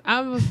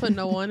 I was putting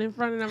a 1 in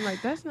front, and I'm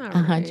like, that's not right.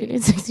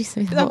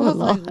 166. I Oh was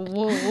Lord. like,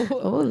 whoa,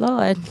 Oh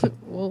Lord.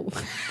 whoa.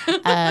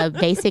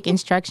 Basic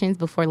instructions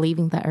before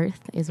leaving the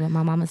earth is what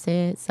my mama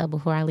said. So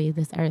before I leave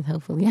this earth,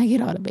 hopefully I get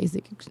all the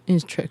basic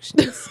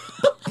instructions.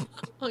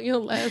 On your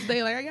last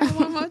day, like, I got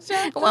one more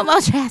chapter. One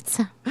more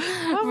chapter.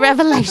 One more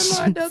Revelations.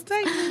 chapter, Lord, don't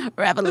take me.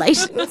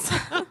 Revelations.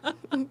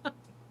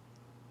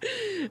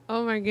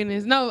 Oh my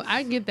goodness. No,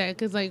 I get that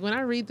because like when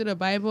I read through the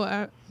Bible,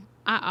 I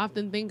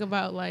often think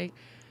about like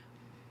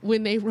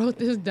when they wrote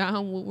this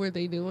down, what were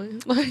they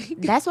doing? Like,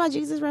 That's why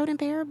Jesus wrote in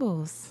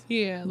parables.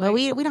 yeah, But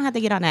like, we don't have to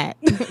get on that.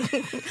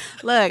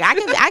 Look,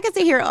 I can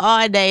sit here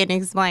all day and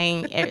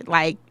explain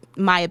like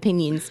my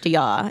opinions to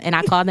y'all, and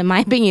I call them my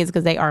opinions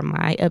because they are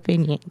my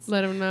opinions.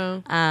 let them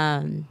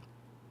know.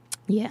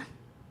 Yeah,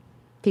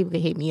 people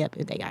can hit me up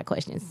if they got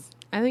questions.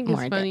 I think more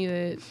it's in funny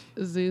that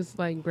Zeus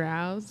like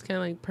growls, kind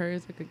of like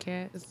purrs like a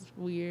cat. It's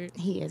weird.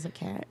 He is a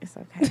cat. It's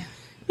okay.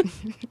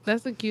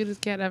 That's the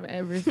cutest cat I've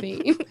ever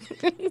seen.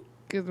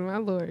 Because my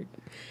Lord.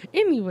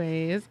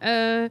 Anyways,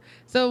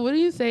 so what do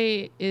you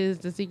say is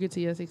the secret to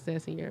your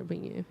success in your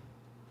opinion?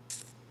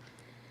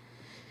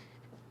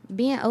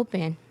 Being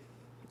open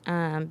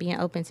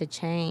to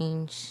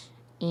change,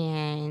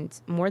 and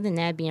more than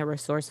that, being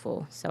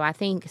resourceful. So I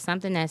think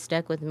something that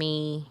stuck with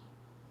me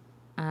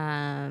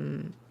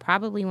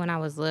probably when I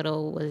was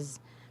little was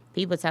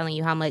people telling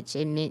you how much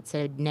it meant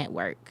to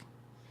network.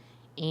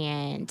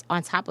 And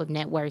on top of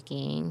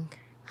networking,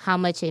 how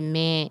much it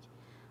meant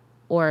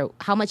or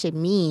how much it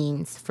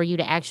means for you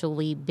to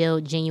actually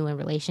build genuine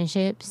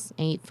relationships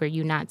and for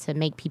you not to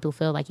make people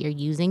feel like you're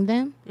using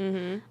them.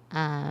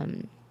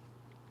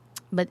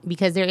 But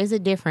because there is a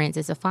difference,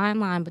 it's a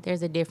fine line, but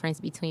there's a difference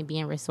between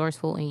being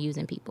resourceful and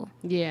using people.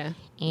 Yeah,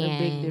 And a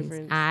big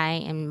difference.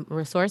 I am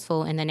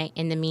resourceful in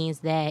the means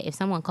that if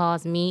someone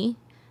calls me,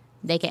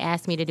 they can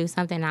ask me to do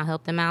something and I'll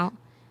help them out.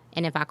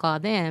 And if I call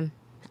them,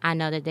 I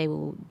know that they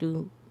will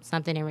do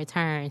something in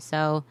return.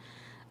 So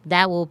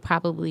that will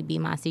probably be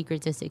my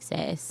secret to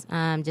success.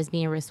 Just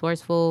being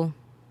resourceful,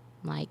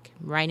 like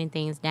writing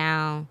things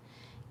down,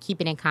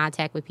 keeping in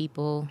contact with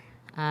people.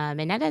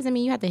 And that doesn't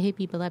mean you have to hit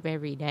people up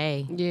every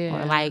day.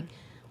 Yeah. Or like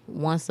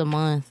once a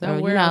month. Don't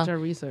or, wear out your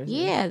resources.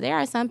 Yeah, there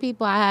are some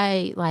people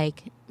I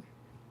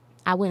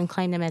wouldn't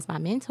claim them as my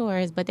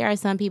mentors, but there are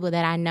some people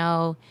that I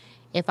know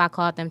if I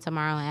called them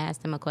tomorrow and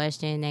asked them a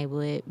question, they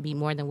would be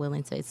more than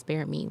willing to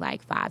spare me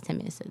like 5-10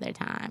 minutes of their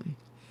time.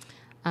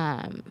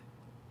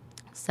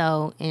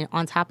 So, and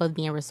on top of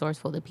being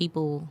resourceful, the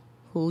people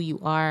who you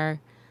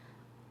are,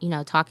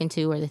 talking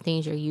to or the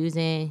things you're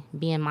using,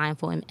 being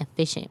mindful and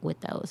efficient with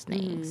those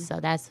things. So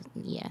that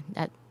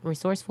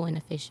resourceful and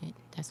efficient.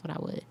 That's what I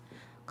would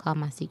call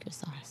my secret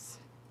sauce.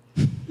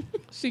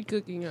 She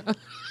cooking up.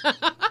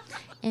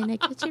 And they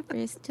get your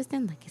wrist just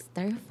in like a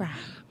stir fry.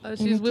 Oh,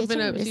 she's whipping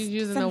up. She's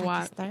using a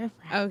wok. Stir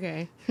fry.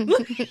 Okay.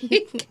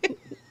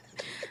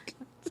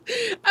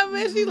 I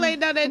bet she laid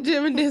down that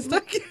gym and did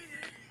stuff.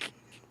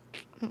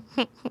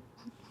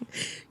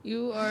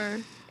 You are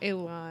a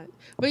lot.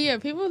 But yeah,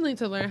 people need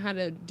to learn how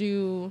to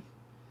use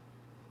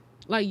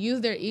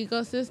their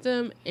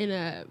ecosystem in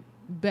a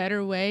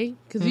better way.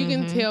 Because you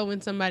can tell when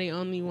somebody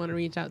only want to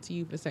reach out to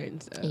you for certain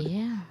stuff.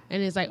 Yeah.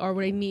 And it's like, or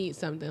they need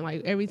something.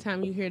 Like every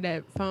time you hear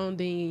that phone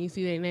ding and you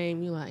see their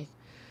name, you like,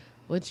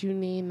 what you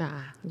need?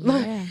 Nah.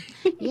 Yeah.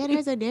 Yeah,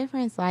 there's a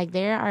difference. Like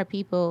there are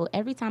people,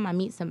 every time I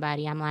meet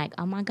somebody, I'm like,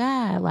 oh my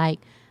God, like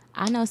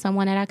I know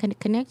someone that I can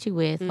connect you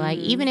with. Like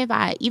even if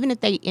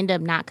they end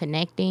up not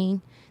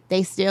connecting,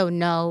 they still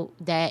know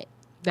that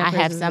I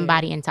have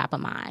somebody in top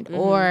of mind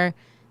or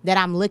that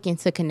I'm looking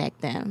to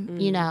connect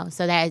them,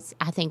 So that's,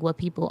 I think, what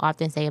people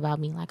often say about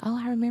me, like, oh,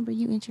 I remember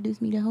you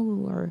introduced me to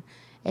who or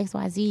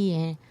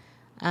XYZ.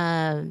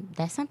 And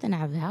that's something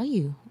I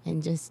value.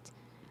 And just,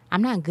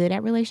 I'm not good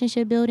at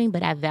relationship building,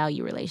 but I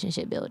value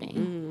relationship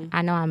building.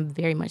 I know I'm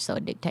very much so a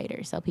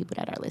dictator. So people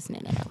that are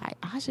listening that are like,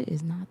 Asha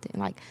is not that.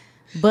 Like,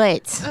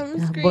 but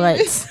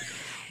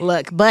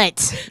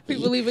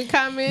People leaving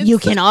comments. you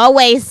can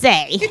always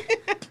say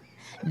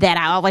that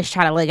I always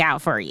try to look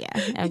out for you.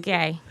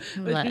 Okay.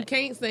 But you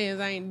can't say is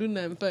I ain't do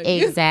nothing for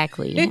you.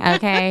 Exactly.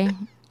 Okay.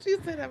 She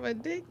said I'm a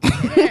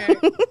dictator.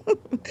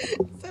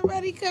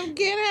 Somebody come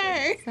get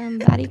her.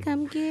 Somebody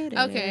come get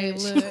her. Okay,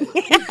 look.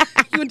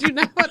 What you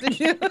not about to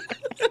do?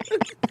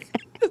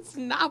 It's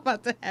not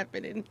about to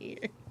happen in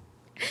here.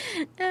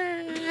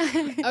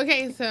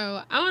 Okay,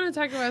 so I want to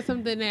talk about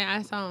something that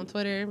I saw on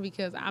Twitter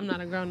because I'm not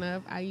a grown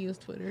up. I use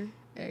Twitter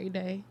every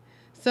day.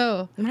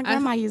 So My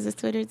grandma uses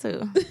Twitter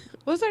too.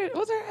 What's her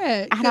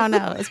at? I don't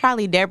know. It's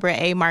probably Deborah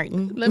A.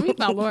 Martin. Let me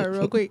follow her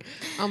real quick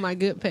on my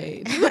good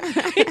page,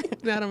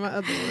 not on my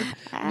other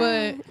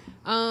one.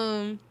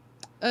 But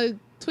a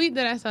tweet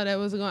that I saw that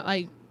was going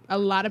like a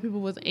lot of people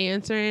was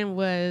answering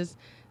was,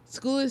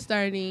 school is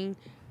starting.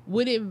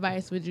 What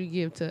advice would you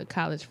give to a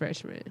college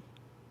freshman?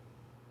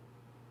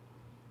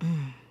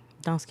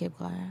 Don't skip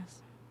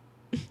class.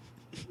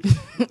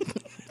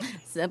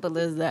 Simple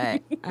as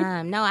that.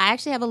 No, I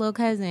actually have a little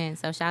cousin.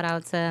 So shout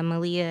out to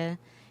Malia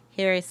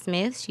Harris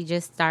Smith. She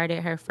just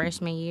started her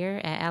freshman year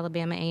at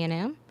Alabama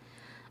A&M.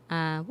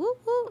 Woo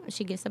woo.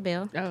 She gets a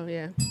bell. Oh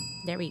yeah,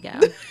 There we go.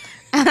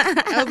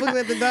 I was looking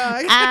at the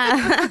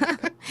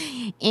dog.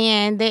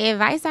 And the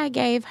advice I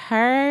gave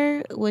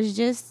her was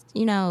just,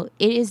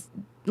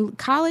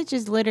 college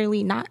is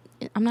literally not,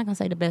 I'm not going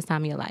to say the best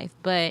time of your life,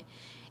 but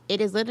it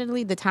is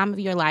literally the time of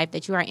your life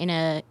that you are in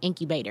an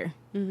incubator.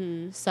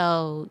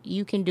 So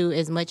you can do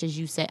as much as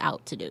you set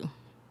out to do.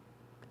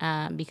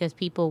 Because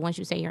people, once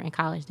you say you're in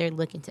college, they're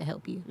looking to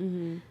help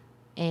you.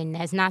 And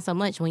that's not so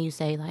much when you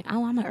say, like,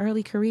 oh, I'm an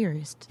early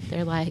careerist.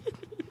 They're like,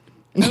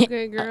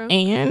 Okay, girl.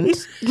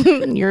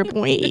 and your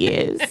point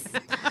is.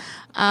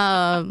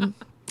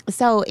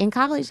 So in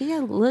college,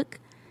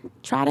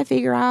 try to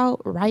figure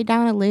out, write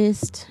down a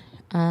list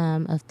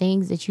of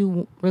things that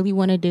you really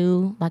want to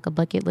do, like a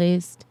bucket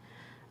list.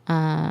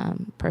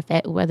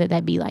 Whether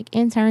that be like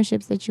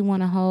internships that you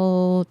want to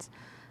hold,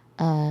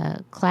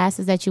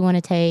 classes that you want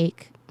to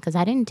take. Because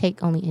I didn't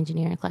take only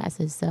engineering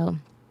classes. So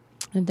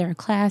if there are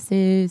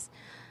classes,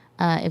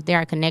 if there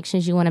are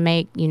connections you want to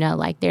make,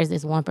 like there's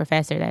this one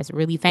professor that's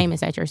really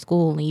famous at your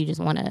school and you just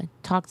want to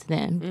talk to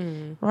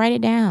them, write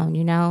it down,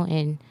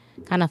 and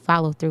kind of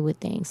follow through with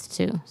things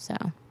too. So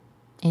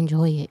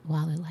enjoy it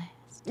while it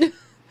lasts.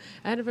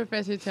 I had a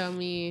professor tell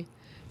me,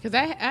 because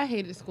I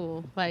hated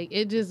school. Like,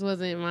 it just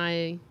wasn't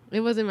my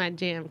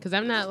jam. Because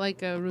I'm not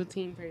like a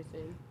routine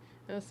person.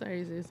 Oh,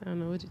 sorry, sis. I don't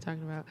know what you're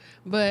talking about.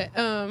 But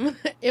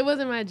it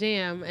wasn't my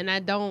jam, and I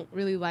don't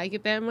really like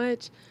it that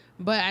much.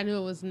 but I knew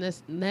it was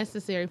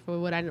necessary for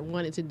what I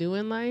wanted to do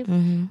in life.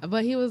 Mm-hmm.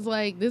 But he was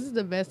like, this is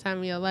the best time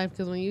of your life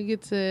because when you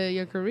get to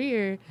your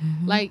career,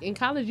 like in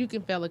college, you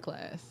can fail a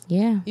class.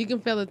 Yeah. You can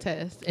fail a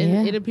test. And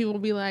Yeah. it'll people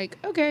be like,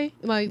 okay,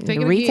 like take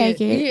it Retake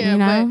again. it, Yeah, you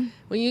know?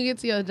 but when you get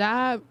to your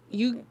job,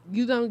 you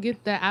don't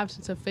get that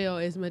option to fail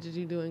as much as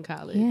you do in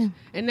college. Yeah.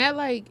 And that,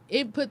 like,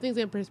 it put things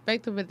in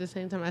perspective. At the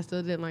same time, I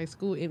still didn't like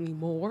school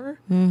anymore.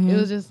 Mm-hmm. It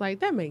was just like,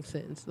 that makes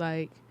sense.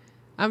 Like,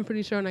 I'm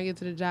pretty sure when I get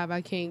to the job,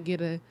 I can't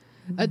get a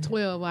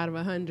 12 out of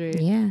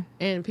 100. Yeah.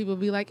 And people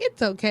be like,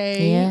 it's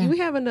okay. Yeah. We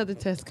have another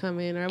test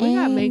coming, or we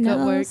got makeup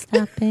no work.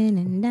 stopping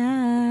and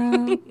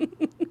now.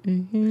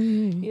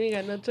 Mm-hmm. You ain't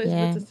got no choice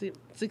Yeah. but to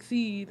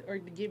succeed or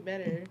to get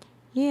better.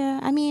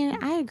 Yeah, I mean,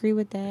 I agree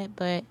with that,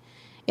 but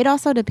it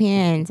also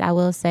depends. I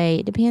will say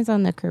it depends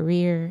on the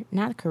career,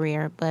 not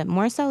career, but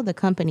more so the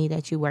company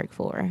that you work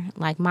for.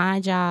 Like my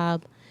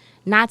job,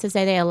 not to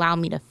say they allow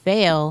me to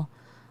fail,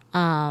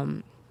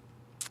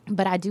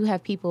 but I do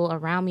have people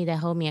around me that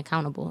hold me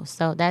accountable.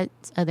 So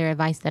that's other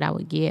advice that I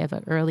would give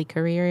an early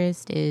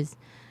careerist is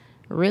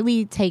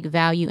really take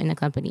value in the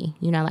company.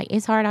 You know, like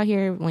it's hard out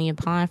here when you're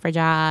applying for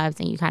jobs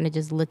and you kind of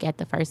just look at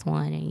the first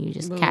one and you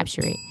just Boom.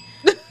 capture it.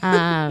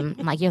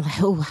 Like you're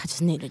like, oh, I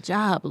just need a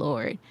job,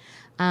 Lord.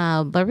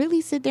 But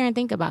really sit there and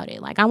think about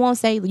it. Like I won't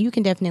say you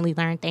can definitely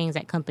learn things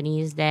at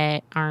companies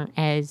that aren't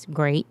as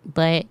great,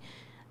 but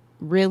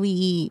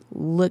really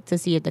look to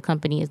see if the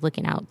company is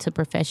looking out to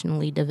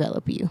professionally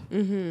develop you.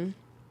 And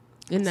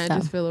not So.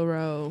 just fill a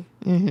role.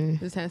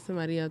 Just have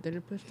somebody out there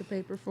to push the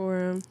paper for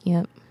them.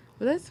 Yep.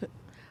 But that's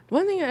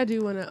one thing I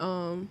do want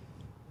to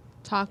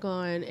talk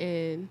on,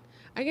 and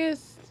I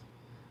guess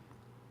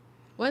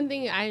one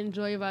thing I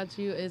enjoy about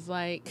you is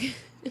like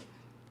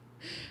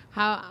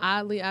how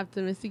oddly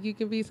optimistic you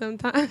can be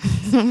sometimes.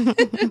 So,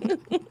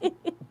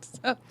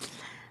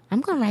 I'm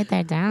gonna write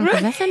that down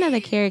because that's another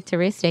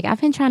characteristic. I've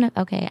been trying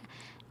to. Okay,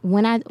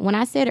 when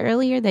I said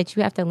earlier that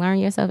you have to learn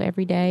yourself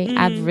every day,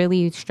 I've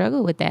really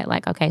struggled with that.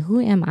 Like, okay,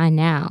 who am I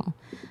now?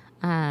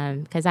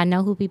 Because I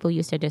know who people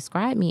used to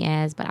describe me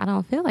as, but I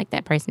don't feel like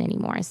that person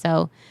anymore.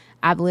 So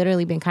I've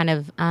literally been kind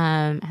of.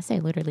 I say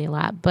literally a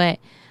lot, but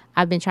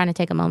I've been trying to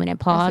take a moment and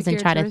pause and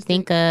try to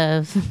think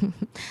of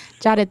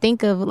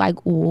like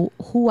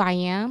who I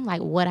am,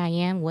 like what I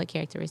am, what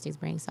characteristics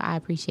bring. So I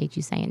appreciate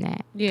you saying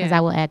that because Yeah.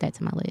 I will add that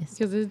to my list.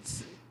 because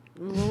it's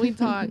when we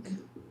talk,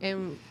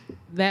 and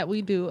that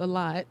we do a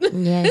lot.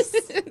 Yes.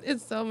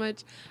 It's so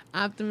much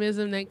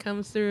optimism that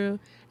comes through,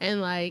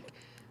 and like,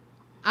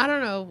 I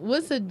don't know,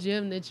 what's a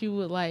gem that you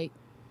would like,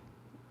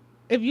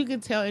 if you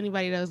could tell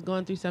anybody that was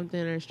going through something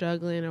or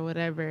struggling or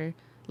whatever,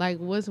 like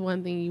what's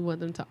one thing you want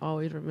them to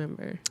always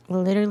remember?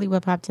 Literally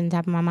what popped in the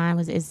top of my mind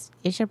was it's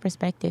your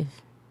perspective.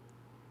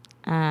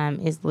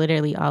 It's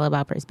literally all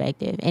about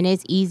perspective, and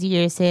it's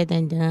easier said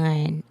than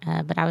done.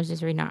 But I was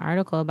just reading an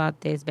article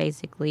about this,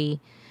 basically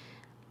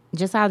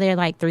just how there are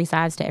like 3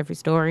 sides to every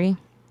story,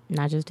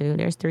 not just 2.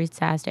 There's 3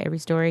 sides to every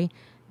story.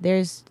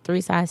 There's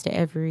 3 sides to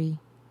every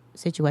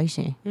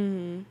situation.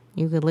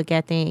 You could look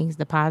at things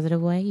the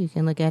positive way. You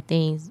can look at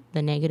things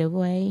the negative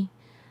way.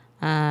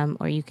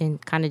 Or you can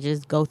kind of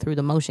just go through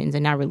the motions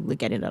and not really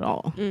look at it at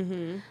all.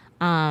 And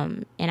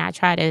I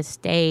try to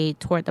stay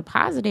toward the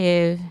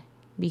positive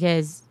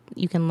because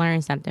you can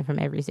learn something from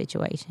every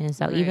situation.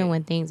 So even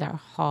when things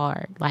are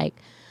hard,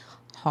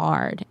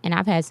 and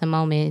I've had some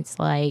moments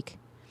like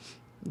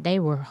they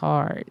were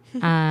hard,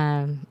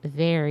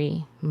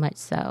 very much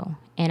so.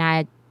 And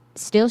I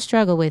still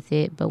struggle with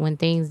it, but when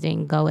things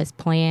didn't go as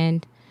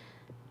planned,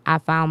 I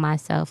found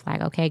myself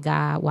like, okay,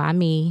 God, why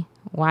me?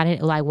 Why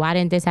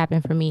didn't this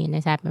happen for me and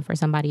this happened for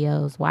somebody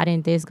else? Why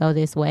didn't this go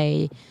this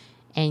way?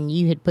 And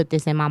you had put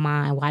this in my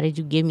mind. Why did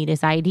you give me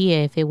this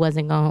idea if it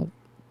wasn't going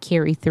to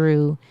carry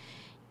through?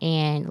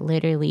 And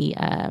literally,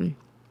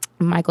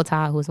 Michael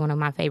Todd, who's one of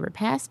my favorite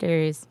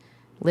pastors,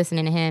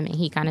 listening to him, and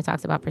he kind of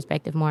talks about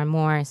perspective more and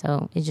more.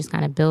 So it just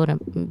kind of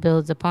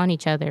builds upon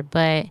each other.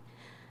 But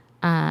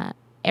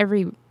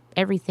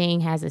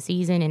everything has a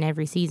season, and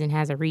every season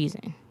has a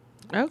reason.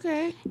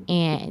 Okay.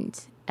 And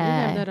We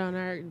have that on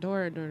our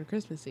door during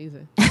Christmas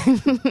season.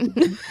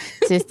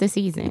 just the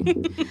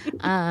season.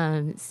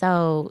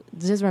 So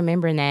just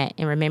remembering that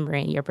and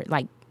remembering your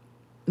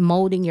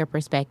molding your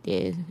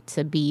perspective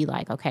to be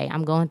like, okay,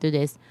 I'm going through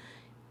this,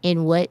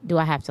 and what do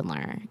I have to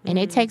learn? And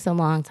it takes a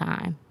long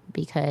time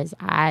because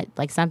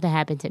something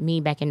happened to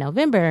me back in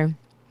November,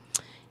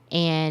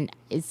 and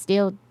it's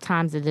still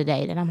times of the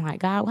day that I'm like,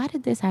 God, why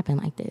did this happen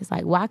like this?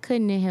 Like, why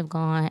couldn't it have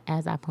gone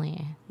as I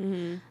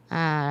planned?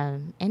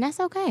 And that's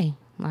okay.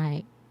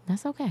 Like,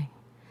 that's okay.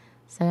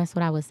 So that's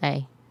what I would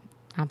say.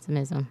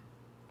 Optimism.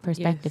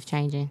 Perspective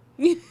changing.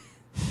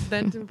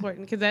 That's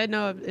important because I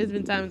know it's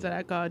been times that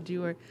I called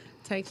you or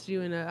text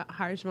you in a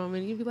harsh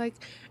moment. You'd be like,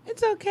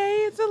 it's okay.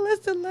 It's a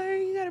lesson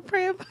learned. You got to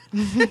pray about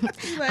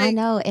it. I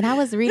know. And I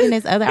was reading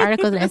this other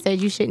article that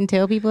said you shouldn't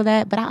tell people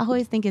that, but I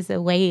always think it's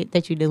a way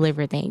that you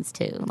deliver things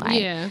too.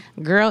 Like,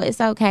 girl, it's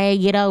okay.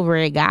 Get over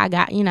it. God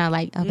got,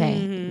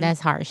 okay,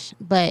 that's harsh.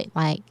 But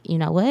like, you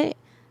know what?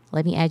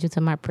 Let me add you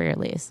to my prayer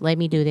list. Let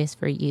me do this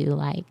for you.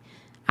 Like,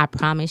 I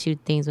promise you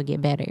things will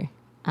get better.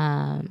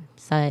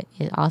 So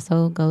it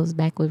also goes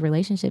back with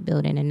relationship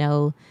building and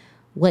know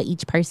what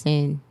each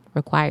person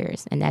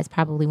requires. And that's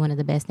probably one of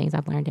the best things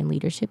I've learned in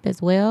leadership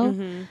as well.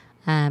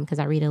 Because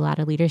I read a lot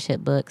of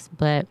leadership books,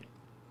 but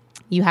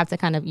you have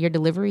to your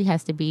delivery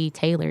has to be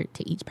tailored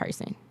to each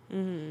person,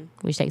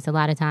 which takes a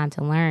lot of time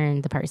to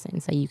learn the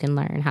person so you can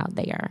learn how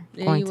they are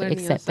going to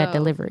accept that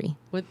delivery.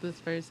 With this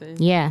person.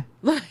 Yeah.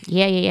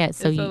 Yeah.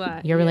 So It's a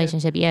lot, your yeah.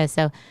 relationship,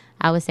 so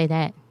I would say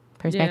that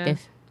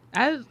perspective.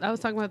 I was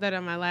talking about that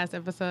on my last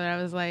episode.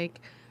 I was like,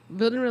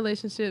 building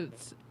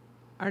relationships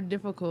are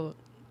difficult,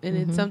 and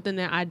it's something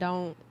that I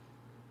don't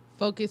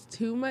focus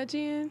too much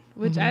in,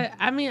 which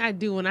I mean I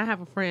do when I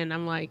have a friend.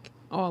 I'm like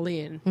all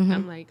in.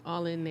 I'm like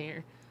all in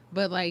there.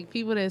 But like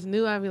people that's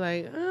new, I'd be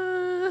like,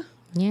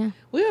 Yeah.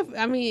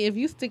 I mean, if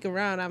you stick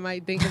around, I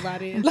might think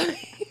about it.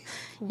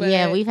 But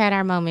Yeah, we've had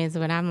our moments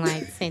when I'm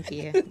like,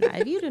 Cynthia,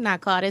 if you do not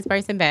call this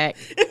person back,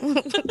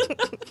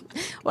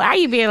 why are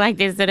you being like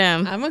this to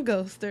them? I'm a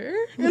ghoster.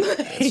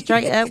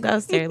 Straight up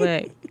ghoster.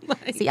 Look.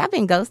 See, I've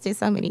been ghosted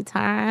so many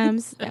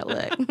times that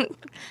look,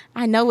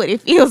 I know what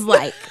it feels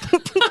like.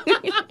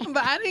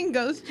 But I didn't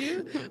ghost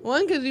you.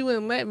 One, because you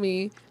wouldn't let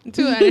me.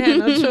 Two, I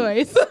didn't have no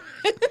choice.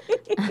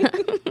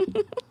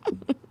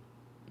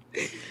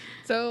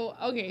 So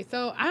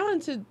I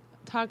want to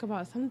talk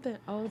about something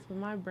else, but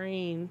my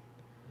brain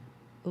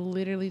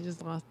literally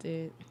just lost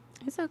it.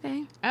 It's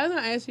okay. I was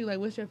going to ask you, like,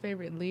 what's your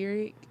favorite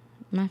lyric?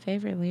 My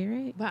favorite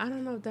lyric? But I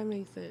don't know if that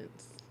makes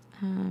sense.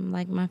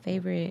 Like my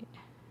favorite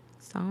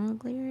song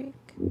lyric?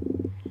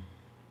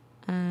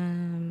 I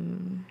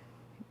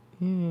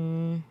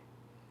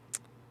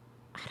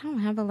don't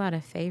have a lot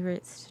of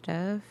favorite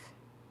stuff.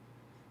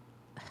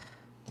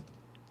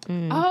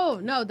 Oh,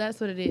 no,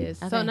 that's what it is.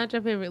 So Okay. not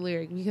your favorite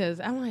lyric,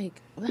 because I'm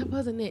like, that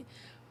wasn't it.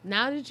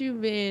 Now that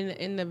you've been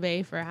in the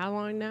Bay for how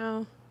long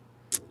now?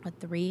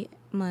 3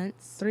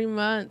 months. 3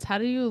 months. How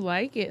do you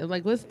like it?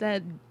 Like, what's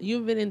that?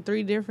 You've been in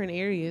 3 different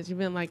areas. You've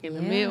been like in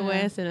the Yeah.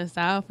 Midwest and the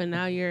South, and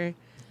now Bay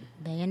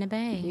in the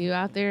Bay. you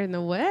out there in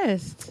the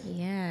West.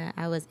 Yeah,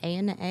 I was A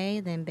in the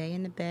A, then Bay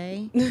in the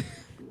Bay.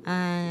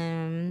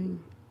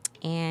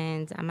 And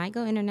I might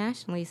go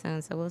internationally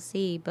soon, so we'll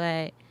see.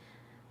 But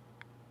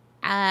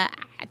I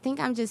think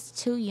I'm just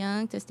too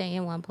young to stay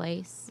in one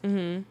place.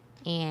 Mm-hmm.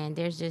 And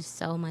there's just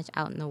so much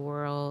out in the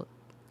world,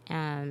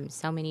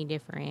 so many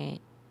different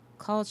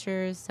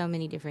cultures, so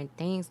many different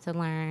things to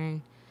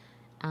learn,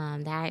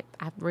 that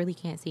I really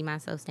can't see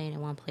myself staying in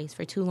one place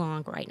for too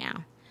long right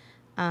now.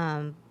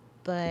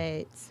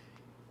 But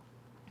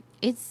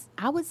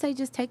I would say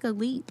just take a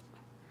leap.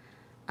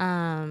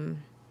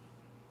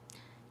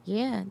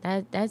 Yeah,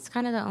 that's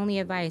kind of the only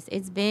advice.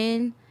 It's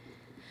been,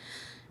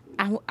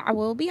 I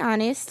will be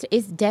honest,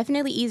 it's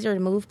definitely easier to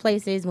move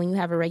places when you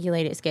have a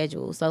regulated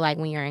schedule. So, like,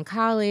 when you're in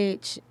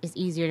college, it's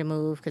easier to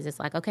move because it's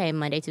like, okay,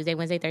 Monday, Tuesday,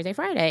 Wednesday, Thursday,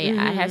 Friday,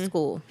 I have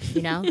school,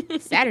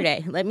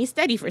 Saturday, let me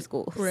study for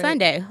school. Right.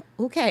 Sunday,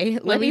 okay,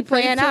 let me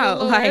pray plan to the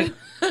out, Lord. like,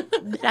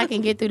 that I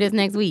can get through this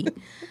next week.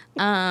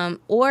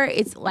 Or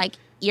it's like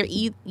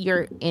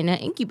you're in an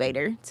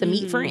incubator to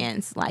meet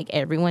friends. Like,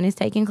 everyone is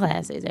taking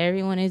classes.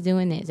 Everyone is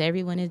doing this.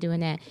 Everyone is doing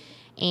that.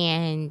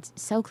 And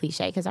so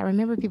cliche, because I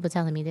remember people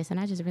telling me this and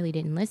I just really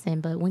didn't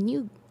listen. But when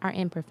you are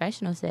in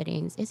professional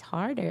settings, it's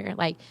harder.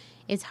 Like,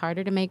 it's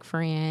harder to make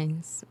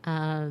friends.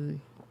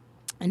 And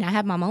I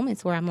have my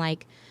moments where I'm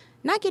like,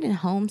 not getting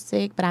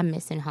homesick, but I'm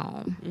missing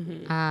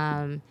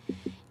home.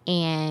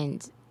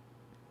 And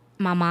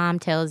my mom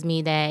tells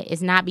me that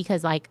it's not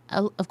because, like,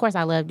 of course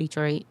I love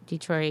Detroit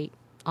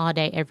all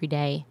day, every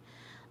day.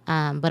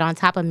 But on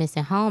top of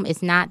missing home,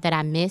 it's not that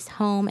I miss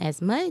home as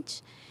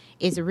much.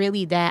 It's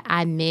really that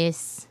I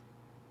miss,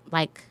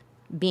 like,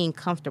 being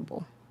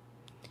comfortable.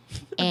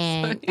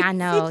 And I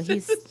know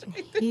he's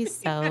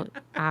so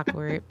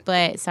awkward.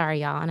 But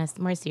sorry, y'all, on a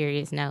more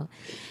serious note,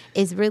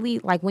 it's really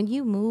like when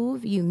you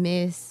move, you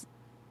miss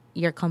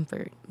your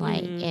comfort.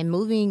 Like, and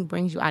moving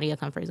brings you out of your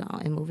comfort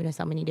zone. And moving to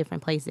so many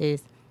different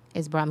places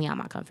has brought me out of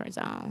my comfort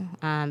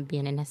zone.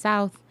 Being in the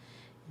South,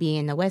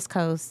 being in the West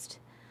Coast,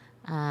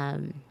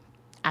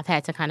 I've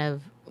had to kind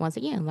of, once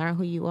again, learn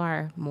who you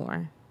are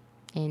more.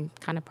 And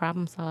kind of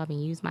problem solve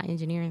and use my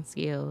engineering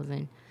skills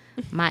and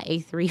my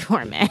A3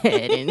 format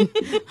and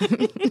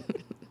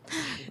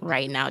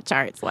writing out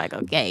charts. Like,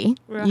 okay,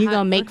 you're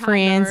gonna make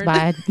friends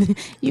by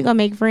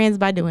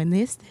doing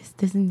this,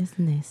 and this,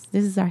 and this.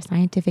 This is our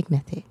scientific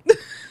method.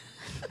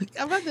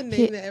 I'm about to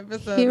name the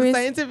episode here The is-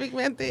 Scientific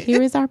Method.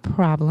 Here is our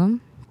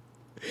problem.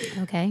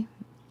 Okay,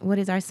 what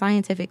is our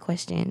scientific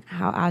question?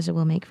 How Aja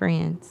will make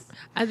friends?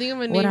 I think I'm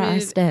going to What name are our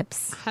it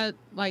steps? how,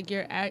 like,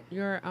 your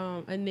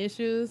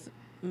initials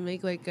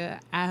make like a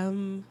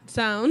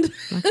sound.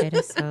 Okay,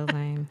 that's so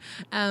lame.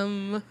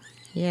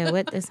 Yeah,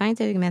 what the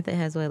scientific method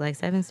has, like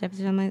 7 steps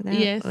or something like that?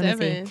 Yeah, Let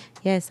me see. 7.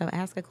 Yeah, so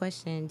ask a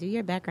question. Do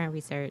your background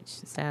research.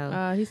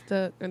 So He's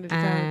stuck under the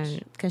couch.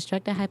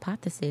 construct a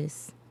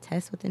hypothesis.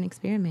 Test with an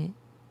experiment.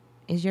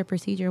 Is your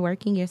procedure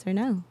working? Yes or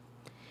no?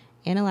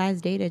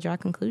 analyze data, draw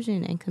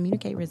conclusion, and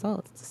communicate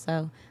results.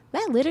 So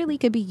that literally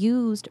could be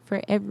used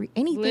for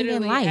anything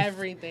in life.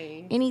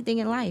 Everything. Anything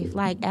in life.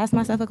 Like, ask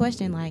myself a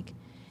question like,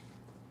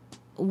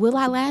 will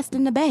I last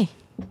in the Bay?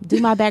 Do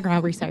my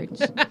background research.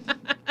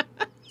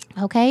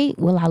 Okay,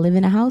 will I live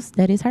in a house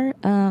that is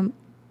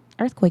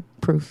earthquake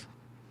proof?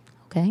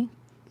 Okay.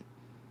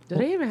 Do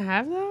they even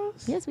have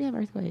those? Yes, we have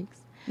earthquakes.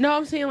 No,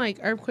 I'm saying like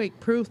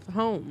earthquake-proof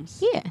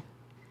homes. Yeah.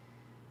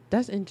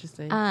 That's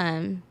interesting.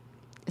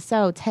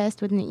 So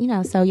test with,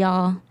 so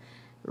y'all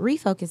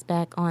refocus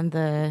back on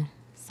the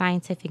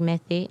scientific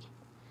method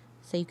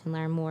so you can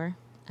learn more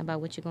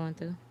about what you're going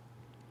through.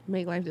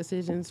 Make life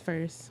decisions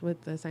first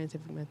with the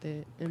scientific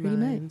method in Pretty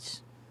mind.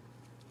 much.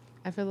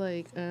 I feel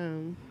like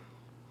an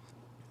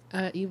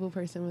evil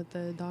person with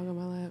the dog on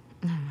my lap.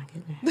 Oh my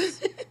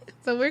goodness.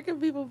 So where can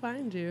people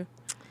find you?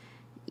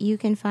 You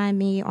can find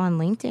me on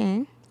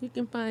LinkedIn. You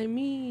can find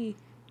me.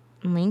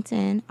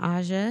 LinkedIn,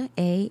 Aja,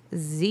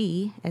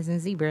 A-Z, as in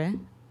zebra,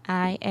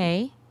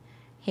 I-A,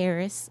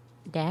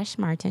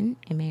 Harris-Martin,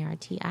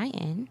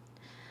 M-A-R-T-I-N.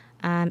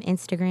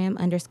 Instagram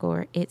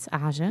 _ it's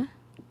Aja.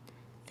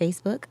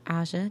 Facebook,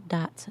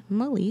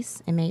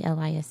 aja.malise,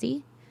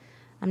 M-A-L-I-S-E.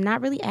 I'm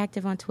not really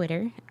active on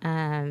Twitter,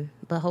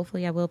 but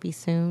hopefully I will be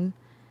soon.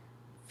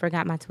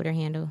 Forgot my Twitter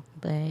handle,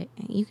 but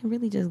you can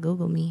really just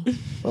Google me.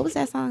 What was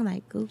that song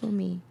like? Google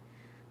me.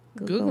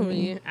 Google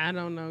me. I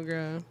don't know,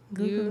 girl.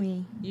 Google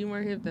me. You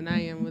more hip than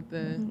I am with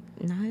the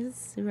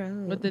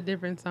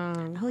different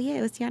songs. Oh, yeah,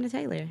 it was Tiana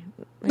Taylor.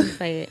 Let me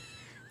play it.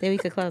 Then we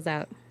could close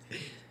out.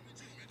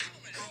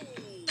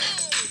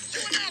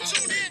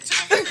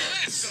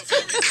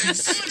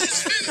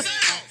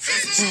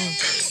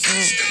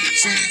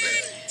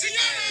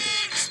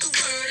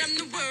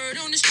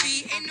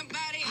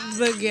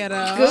 The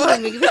ghetto.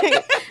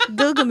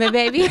 Google me,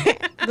 baby.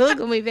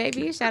 Google me,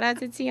 baby. Shout out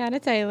to Tiana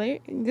Taylor.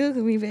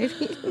 Google me,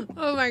 baby.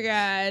 Oh, my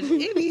God.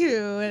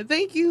 Anywho,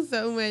 thank you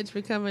so much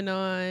for coming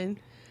on.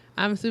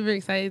 I'm super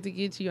excited to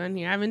get you on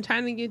here. I've been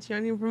trying to get you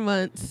on here for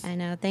months. I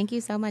know. Thank you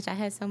so much. I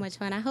had so much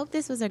fun. I hope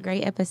this was a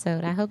great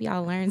episode. I hope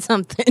y'all learned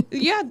something.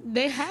 Yeah,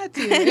 they had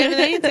to. And they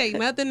didn't take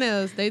nothing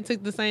else. They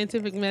took the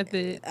scientific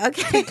method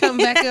to come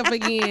back up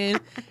again,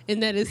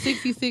 and that is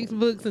 66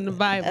 books in the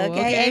Bible.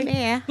 Okay,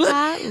 amen.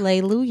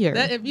 Hallelujah.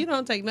 If you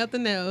don't take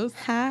nothing else,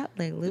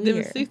 Hallelujah. there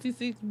were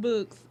 66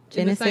 books in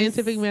the Genesis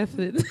scientific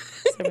method.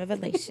 to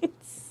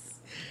Revelations.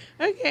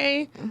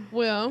 Okay,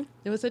 well,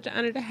 it was such an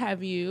honor to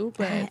have you.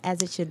 But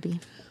As it should be.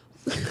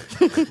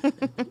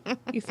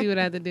 you see what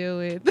I have to deal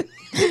with.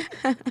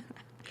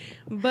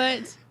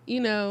 But,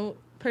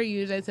 per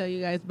usual, I tell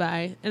you guys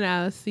bye, and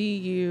I'll see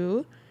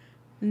you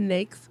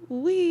next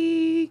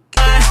week.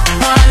 Like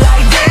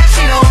that,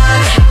 she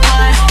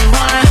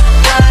don't want.